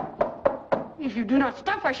 If you do not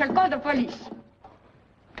stop, I shall call the police.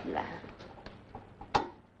 Là.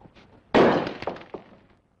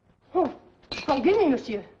 Oh, forgive me,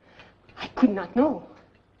 monsieur. I could not know.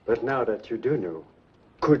 But now that you do know,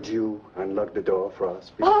 could you unlock the door for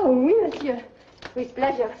us? Please? Oh, oui, monsieur. With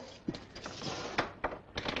pleasure.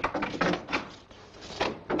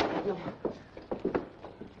 No.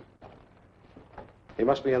 He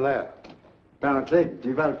must be in there. Apparently,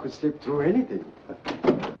 Duval could slip through anything.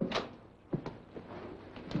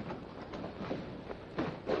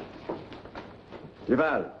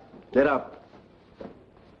 Duval, get up.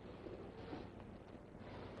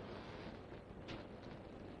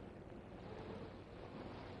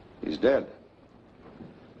 He's dead.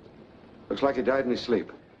 Looks like he died in his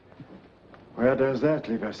sleep. Where does that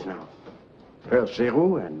leave us now? First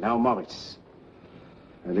Giroux and now Maurice.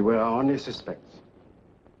 And they were our only suspects.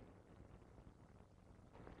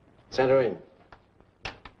 Send her in.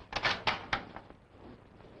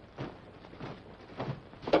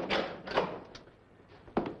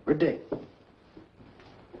 Good day.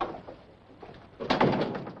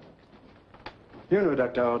 You know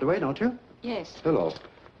Dr. Ordway, don't you? Yes. Hello.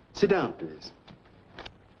 Sit down, please.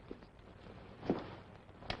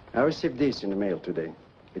 I received this in the mail today.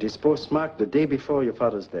 It is postmarked the day before your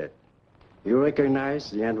father's death. You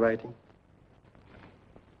recognize the handwriting?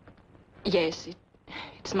 Yes,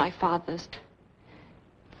 it's my father's.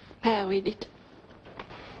 May I read it?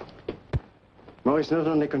 Maurice not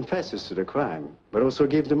only confesses to the crime, but also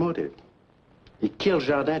gives the motive. He killed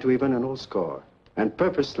Jardin to even an old score, and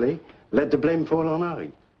purposely let the blame fall on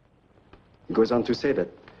Henri. He goes on to say that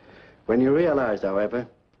when he realized, however,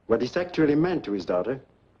 what this actually meant to his daughter,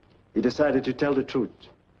 he decided to tell the truth,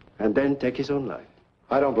 and then take his own life.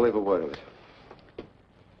 I don't believe a word of it.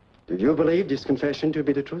 Do you believe this confession to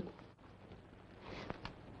be the truth?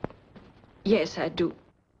 Yes, I do.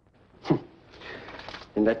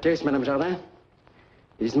 In that case, Madame Jardin,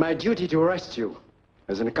 it is my duty to arrest you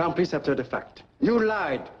as an accomplice after the fact. You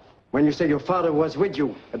lied when you said your father was with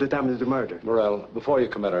you at the time of the murder. Morel, before you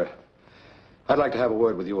commit her, I'd like to have a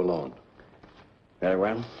word with you alone. Very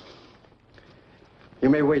well. You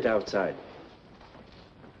may wait outside.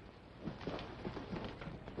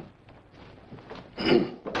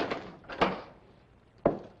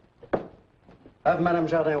 Have Madame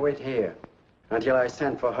Jardin wait here until I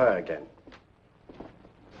send for her again.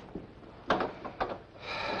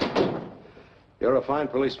 You're a fine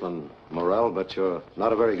policeman, Morel, but you're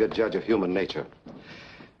not a very good judge of human nature.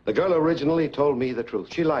 The girl originally told me the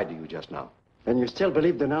truth. She lied to you just now. And you still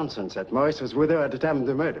believe the nonsense that Maurice was with her at the time of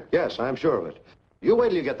the murder? Yes, I'm sure of it. You wait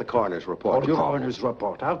till you get the coroner's report. Oh, the coroner's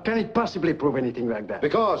report. How can it possibly prove anything like that?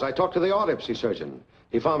 Because I talked to the autopsy surgeon.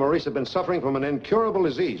 He found Maurice had been suffering from an incurable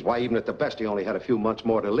disease. Why, even at the best, he only had a few months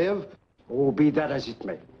more to live. Oh, be that as it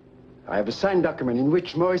may. I have a signed document in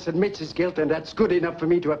which Maurice admits his guilt, and that's good enough for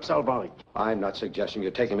me to absolve Henri. I'm not suggesting you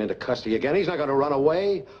take him into custody again. He's not going to run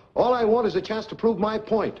away. All I want is a chance to prove my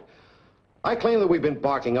point. I claim that we've been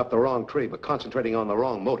barking up the wrong tree, but concentrating on the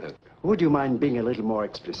wrong motive. Would you mind being a little more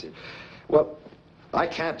explicit? Well, I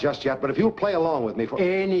can't just yet, but if you'll play along with me for...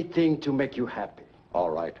 Anything to make you happy. All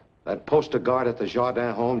right. Then post a guard at the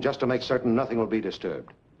Jardin home just to make certain nothing will be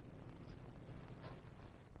disturbed.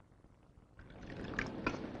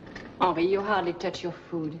 Henri, you hardly touch your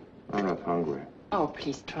food. I'm not hungry. Oh,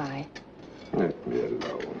 please try. Let me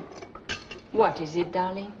alone. What is it,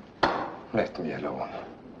 darling? Let me alone.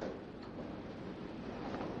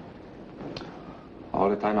 All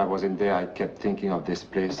the time I was in there, I kept thinking of this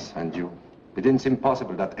place and you. It didn't seem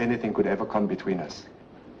possible that anything could ever come between us.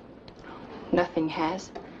 Nothing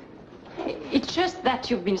has. It's just that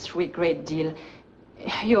you've been through a great deal.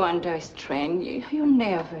 You're under a strain. You're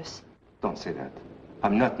nervous. Don't say that.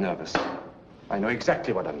 I'm not nervous. I know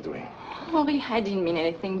exactly what I'm doing. Henri, I didn't mean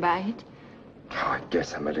anything by it. Oh, I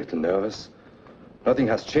guess I'm a little nervous. Nothing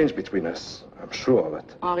has changed between us. I'm sure of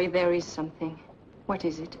it. Henri, there is something. What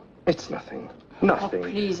is it? It's nothing. Nothing. Oh,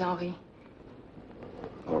 please, Henri.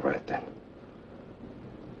 All right, then.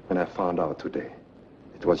 When I found out today,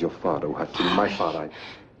 it was your father who had killed my father.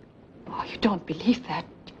 Oh, you don't believe that.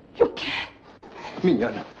 You can't.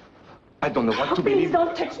 Mignon, I don't know what to Please believe.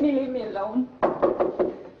 don't touch me. Leave me alone.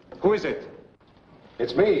 Who is it?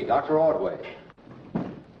 It's me, Dr. Ordway.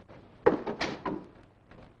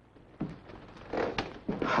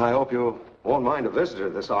 I hope you won't mind a visitor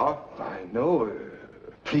at this hour. I know.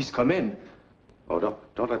 Please come in. Oh,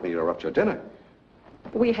 don't let me interrupt your dinner.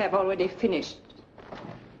 We have already finished.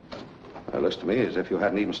 It looks to me as if you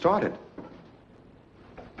hadn't even started.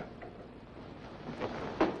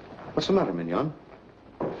 What's the matter, Mignon?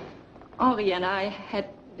 Henri and I had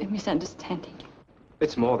a misunderstanding.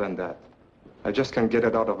 It's more than that. I just can't get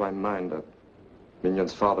it out of my mind that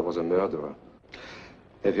Mignon's father was a murderer.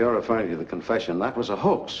 If you're referring to the confession, that was a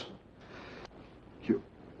hoax.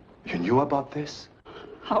 You knew about this?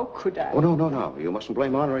 How could I? Oh, no. You mustn't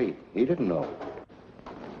blame Henri. He didn't know.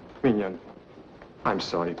 Mignon, I'm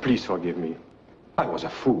sorry. Please forgive me. I was a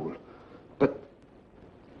fool. But,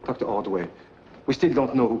 Dr. Ordway, we still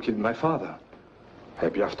don't know who killed my father.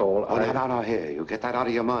 Maybe after all, Now, here. You get that out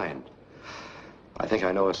of your mind. I think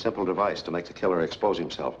I know a simple device to make the killer expose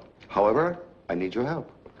himself. However, I need your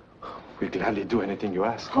help. We'll gladly do anything you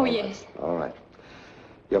ask. Oh, yes. All right.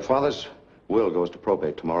 Your father's will goes to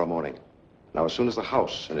probate tomorrow morning. Now, as soon as the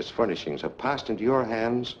house and its furnishings have passed into your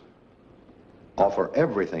hands, offer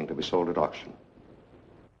everything to be sold at auction.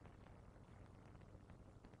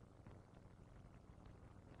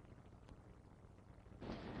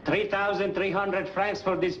 $3,300 francs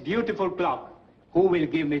for this beautiful clock. Who will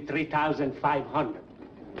give me 3,500?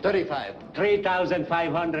 35.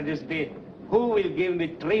 3,500 is bid. Who will give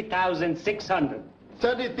me 3,600?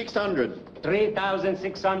 3,600.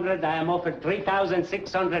 3,600. I am offered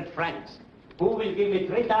 3,600 francs. Who will give me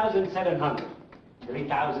 3,700?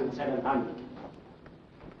 3,700.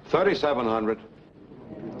 3,700.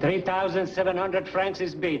 3,700 francs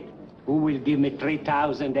is bid. Who will give me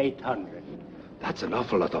 3,800? That's an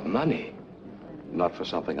awful lot of money. Not for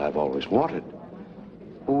something I've always wanted.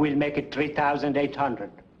 Who will make it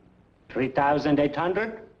 3,800?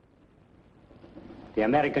 3,800? The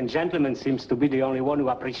American gentleman seems to be the only one who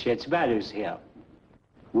appreciates values here.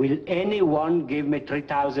 Will anyone give me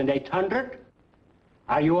 3,800?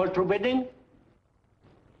 Are you all through bidding?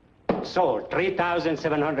 Sold.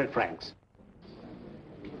 3,700 francs.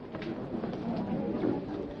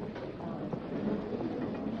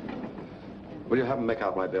 Will you have him make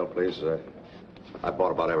out my bill, please? I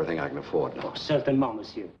bought about everything I can afford now. Certainement,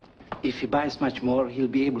 monsieur. If he buys much more, he'll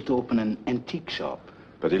be able to open an antique shop.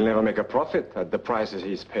 But he'll never make a profit at the prices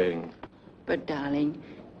he's paying. But, darling,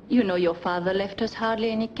 you know your father left us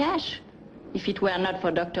hardly any cash. If it were not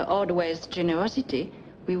for Dr. Ordway's generosity,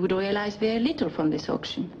 we would realize very little from this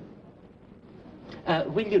auction.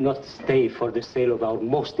 Will you not stay for the sale of our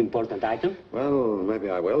most important item? Well, maybe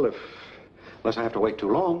I will, unless I have to wait too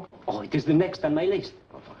long. Oh, it is the next on my list.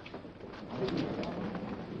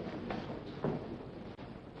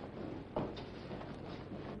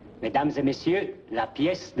 Mesdames et messieurs, la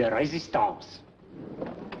pièce de résistance.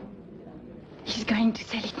 He's going to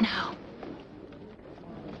sell it now.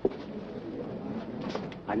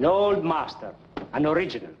 An old master, an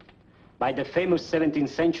original, by the famous 17th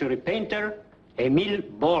century painter, Émile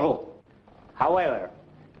Borot. However,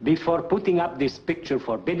 before putting up this picture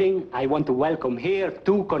for bidding, I want to welcome here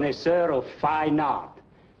two connoisseurs of fine art,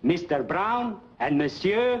 Mr. Brown and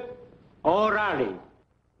Monsieur O'Reilly.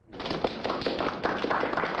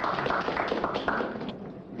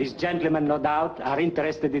 These gentlemen, no doubt, are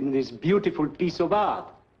interested in this beautiful piece of art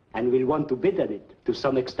and will want to bid on it to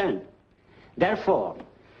some extent. Therefore,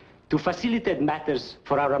 to facilitate matters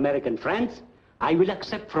for our American friends, I will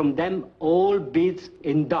accept from them all bids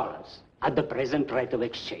in dollars at the present rate of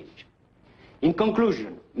exchange. In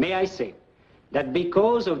conclusion, may I say that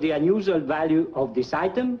because of the unusual value of this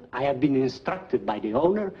item, I have been instructed by the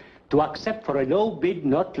owner to accept for a low bid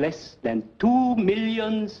not less than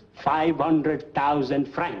 2,500,000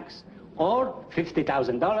 francs, or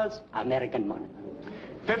 $50,000 American money.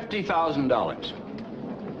 $50,000.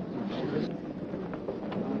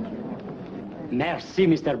 Merci,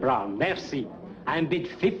 Mr. Brown, merci. I bid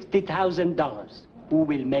 $50,000. Who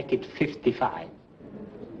will make it 55?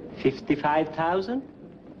 55,000?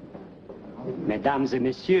 Mesdames et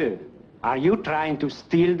messieurs, are you trying to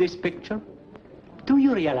steal this picture? Do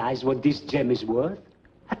you realize what this gem is worth?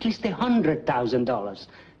 At least $100,000.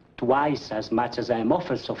 Twice as much as I am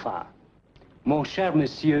offered so far. Mon cher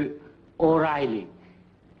Monsieur O'Reilly,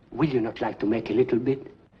 will you not like to make a little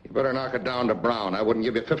bit? You better knock it down to Brown. I wouldn't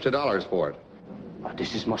give you $50 for it. Oh,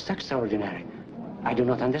 this is most extraordinary. I do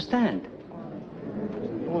not understand. I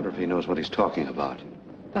wonder if he knows what he's talking about.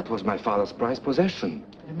 That was my father's prized possession.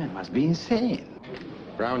 The man must be insane.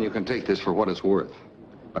 Brown, you can take this for what it's worth.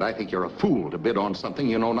 But I think you're a fool to bid on something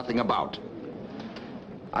you know nothing about.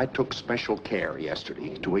 I took special care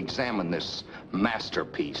yesterday to examine this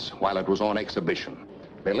masterpiece while it was on exhibition.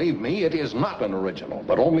 Believe me, it is not an original,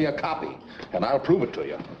 but only a copy, and I'll prove it to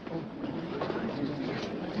you.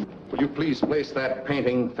 Will you please place that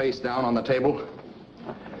painting face down on the table?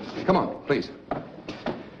 Come on, please.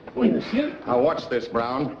 Oui, monsieur. Now watch this,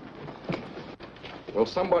 Brown. Will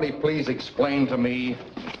somebody please explain to me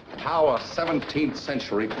how a 17th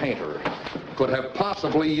century painter could have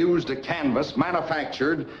possibly used a canvas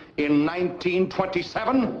manufactured in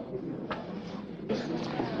 1927?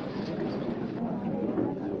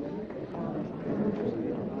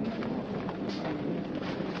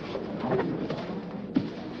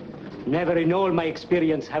 Never in all my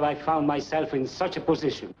experience have I found myself in such a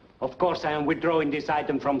position. Of course, I am withdrawing this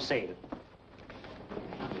item from sale.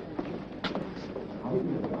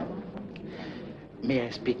 May I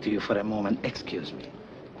speak to you for a moment? Excuse me.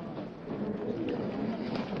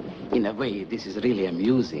 In a way, this is really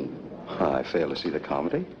amusing. I fail to see the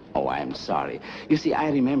comedy. Oh, I'm sorry. You see,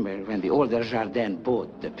 I remember when the older Jardin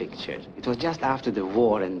bought the picture. It was just after the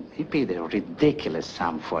war, and he paid a ridiculous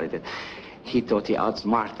sum for it. He thought he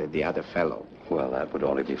outsmarted the other fellow. Well, that would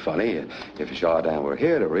only be funny if Jardin were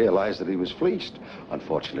here to realize that he was fleeced.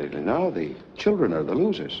 Unfortunately, now the children are the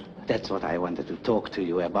losers. That's what I wanted to talk to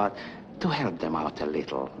you about, to help them out a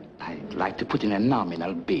little. I'd like to put in a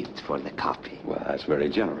nominal bid for the copy. Well, that's very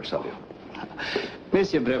generous of you.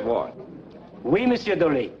 Monsieur Brevoort. Oui, Monsieur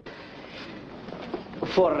Dolly.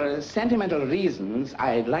 For sentimental reasons,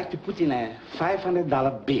 I'd like to put in a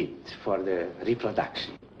 $500 bid for the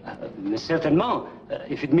reproduction. Certainement,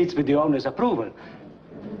 if it meets with the owner's approval.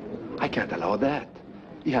 I can't allow that.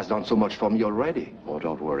 He has done so much for me already. Oh,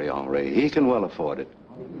 don't worry, Henri. He can well afford it.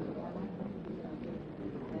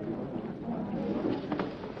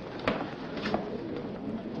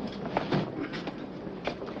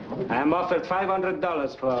 I am offered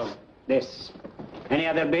 $500 for this. Any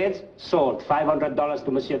other bids? Sold. $500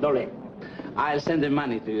 to Monsieur Dolly. I'll send the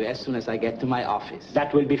money to you as soon as I get to my office.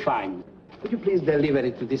 That will be fine. Would you please deliver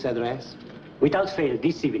it to this address? Without fail,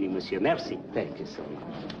 this evening, monsieur. Merci. Thank you so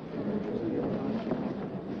much.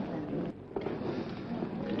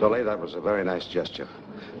 Dolly, that was a very nice gesture.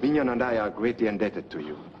 Mignon and I are greatly indebted to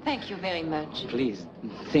you. Thank you very much. Please,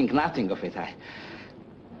 think nothing of it.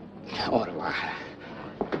 Au revoir.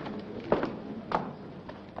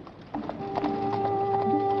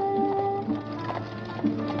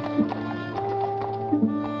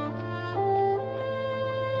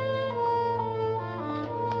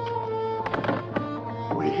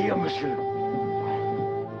 Here, monsieur.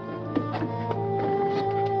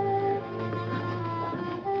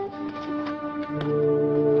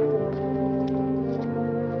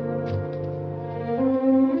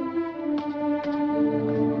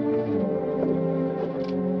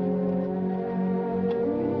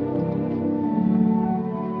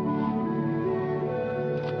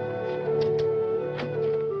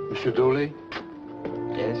 Monsieur Dolly?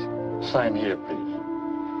 Yes? Sign here, please.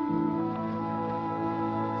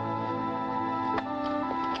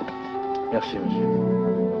 Merci, monsieur.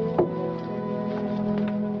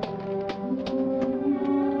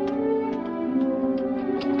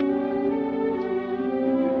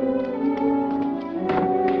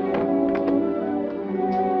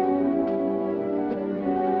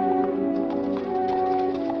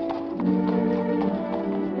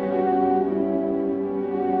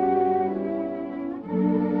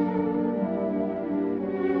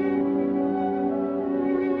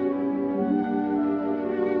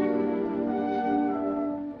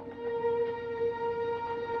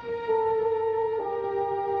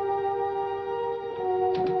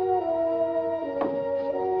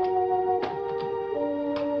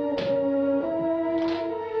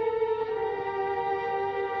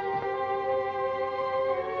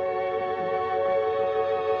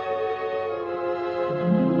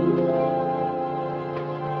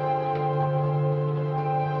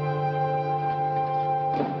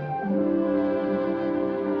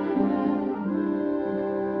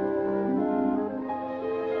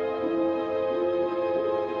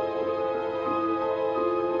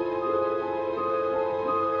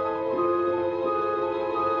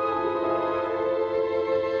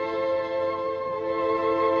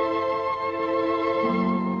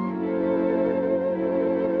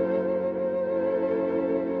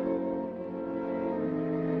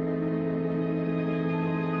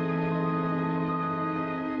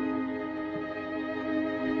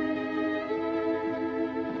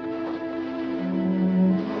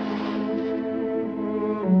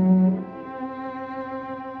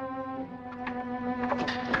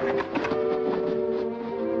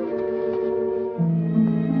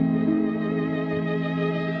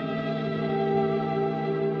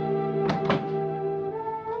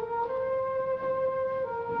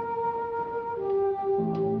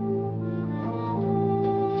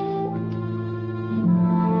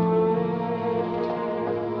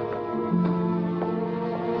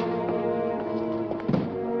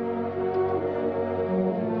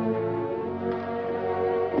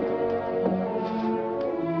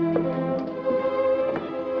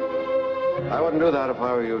 wouldn't do that if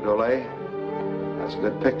I were you, Dolay. That's a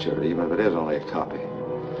good picture, even if it is only a copy.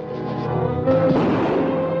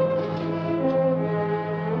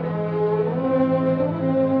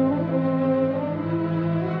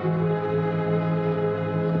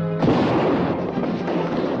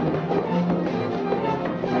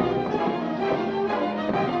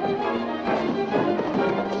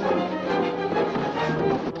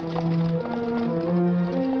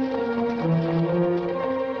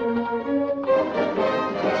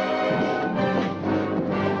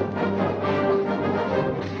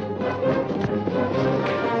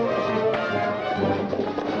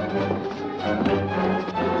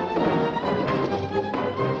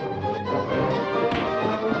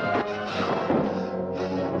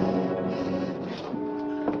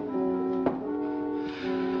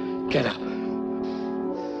 Get up.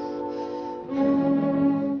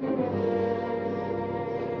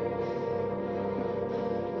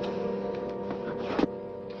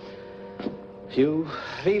 You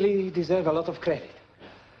really deserve a lot of credit.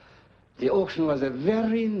 The auction was a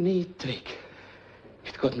very neat trick.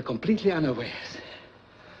 It got me completely unawares.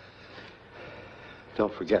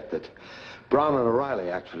 Don't forget that Brown and O'Reilly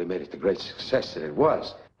actually made it the great success that it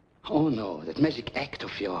was. Oh, no, that magic act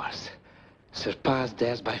of yours surpassed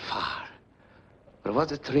theirs by far. Or was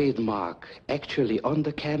the trademark actually on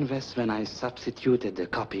the canvas when I substituted the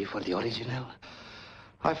copy for the original?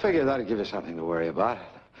 I figured that'd give you something to worry about.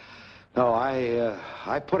 No,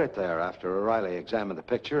 I put it there after O'Reilly examined the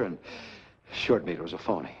picture and assured me it was a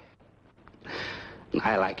phony.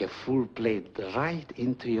 I like a full plate right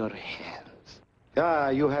into your hands. Yeah,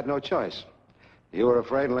 you had no choice. You were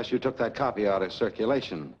afraid unless you took that copy out of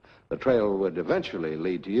circulation, the trail would eventually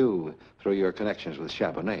lead to you through your connections with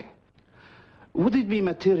Chabonnet. Would it be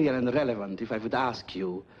material and relevant if I would ask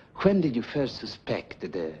you, when did you first suspect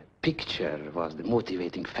that the picture was the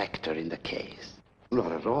motivating factor in the case?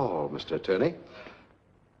 Not at all, Mr. Attorney.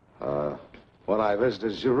 When I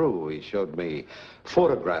visited Giroux, he showed me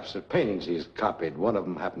photographs of paintings he's copied. One of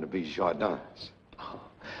them happened to be Jardin's.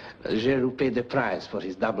 Giroux paid the price for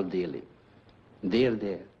his double dealing.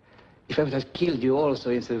 Dear. If I would have killed you also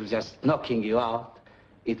instead of just knocking you out,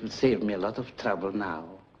 it would save me a lot of trouble now.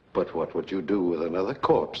 But what would you do with another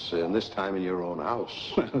corpse, and this time in your own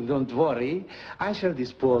house? Well, don't worry. I shall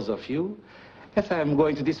dispose of you, as I'm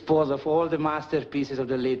going to dispose of all the masterpieces of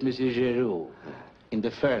the late Monsieur Giroux in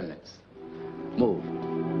the furnace. Move.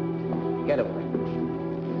 Get away.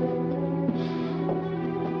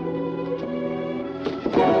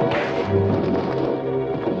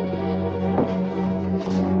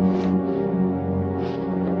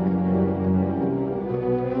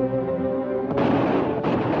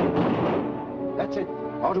 That's it.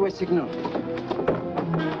 Ordway signal.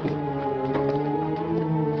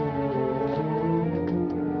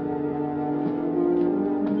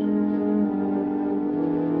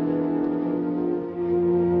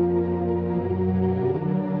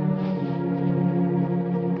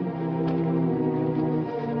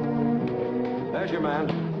 There's your man.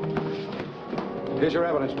 Here's your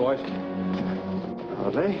evidence, boys.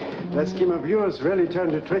 Ordway, that scheme of yours really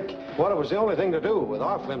turned a trick. Well, it was the only thing to do. With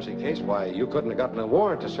our flimsy case, why, you couldn't have gotten a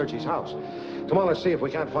warrant to search his house. Come on, let's see if we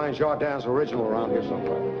can't find Jardin's original around here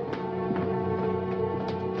somewhere.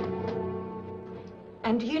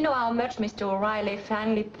 And do you know how much Mr. O'Reilly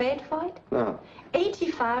finally paid for it? No.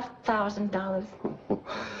 $85,000.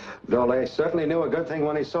 Dolay certainly knew a good thing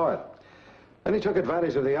when he saw it. And he took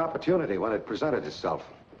advantage of the opportunity when it presented itself.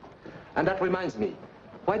 And that reminds me,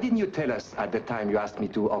 why didn't you tell us at the time you asked me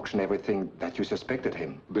to auction everything that you suspected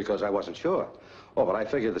him? Because I wasn't sure. Oh, but I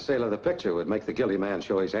figured the sale of the picture would make the guilty man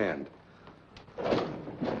show his hand.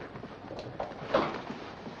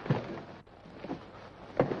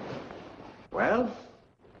 Well,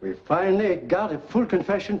 we finally got a full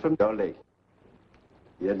confession from Dolay.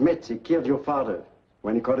 He admits he killed your father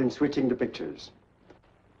when he caught him switching the pictures.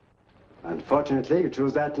 Unfortunately, you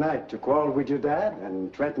chose that night to quarrel with your dad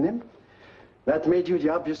and threaten him. That made you the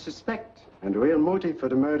obvious suspect, and the real motive for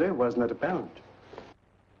the murder was not apparent.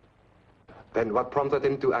 Then what prompted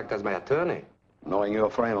him to act as my attorney? Knowing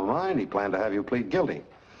your frame of mind, he planned to have you plead guilty.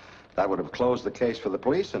 That would have closed the case for the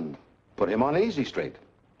police and put him on easy street.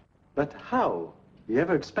 But how he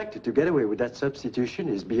ever expected to get away with that substitution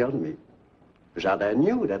is beyond me. Jardin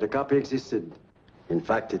knew that a copy existed. In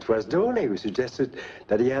fact, it was Dolay who suggested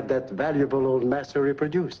that he have that valuable old master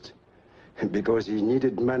reproduced, because he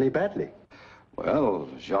needed money badly. Well,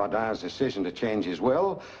 Jardin's decision to change his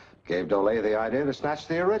will gave Dolay the idea to snatch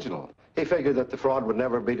the original. He figured that the fraud would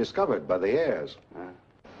never be discovered by the heirs.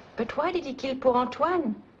 But why did he kill poor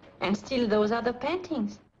Antoine and steal those other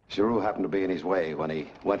paintings? Giroux happened to be in his way when he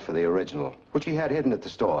went for the original, which he had hidden at the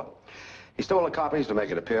store. He stole the copies to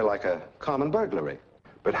make it appear like a common burglary.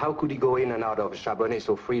 But how could he go in and out of Chabonnet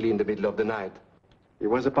so freely in the middle of the night? He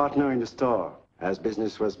was a partner in the store. As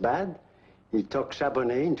business was bad, he took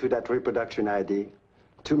Chabonnet into that reproduction ID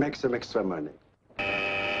to make some extra money.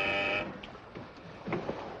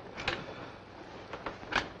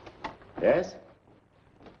 Yes?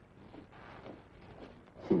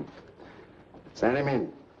 Send him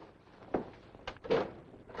in.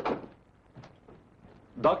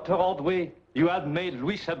 Dr. Ordway, you have made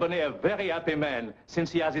Louis Chabonnet a very happy man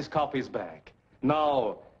since he has his copies back.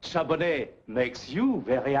 Now, Chabonnet makes you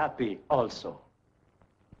very happy also.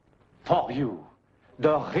 For you,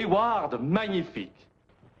 the reward magnifique.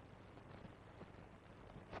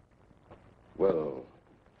 Well,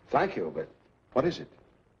 thank you, but what is it?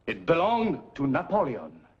 It belonged to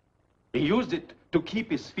Napoleon. He used it to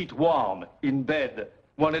keep his feet warm in bed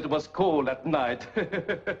when it was cold at night.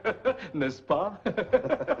 N'est-ce pas?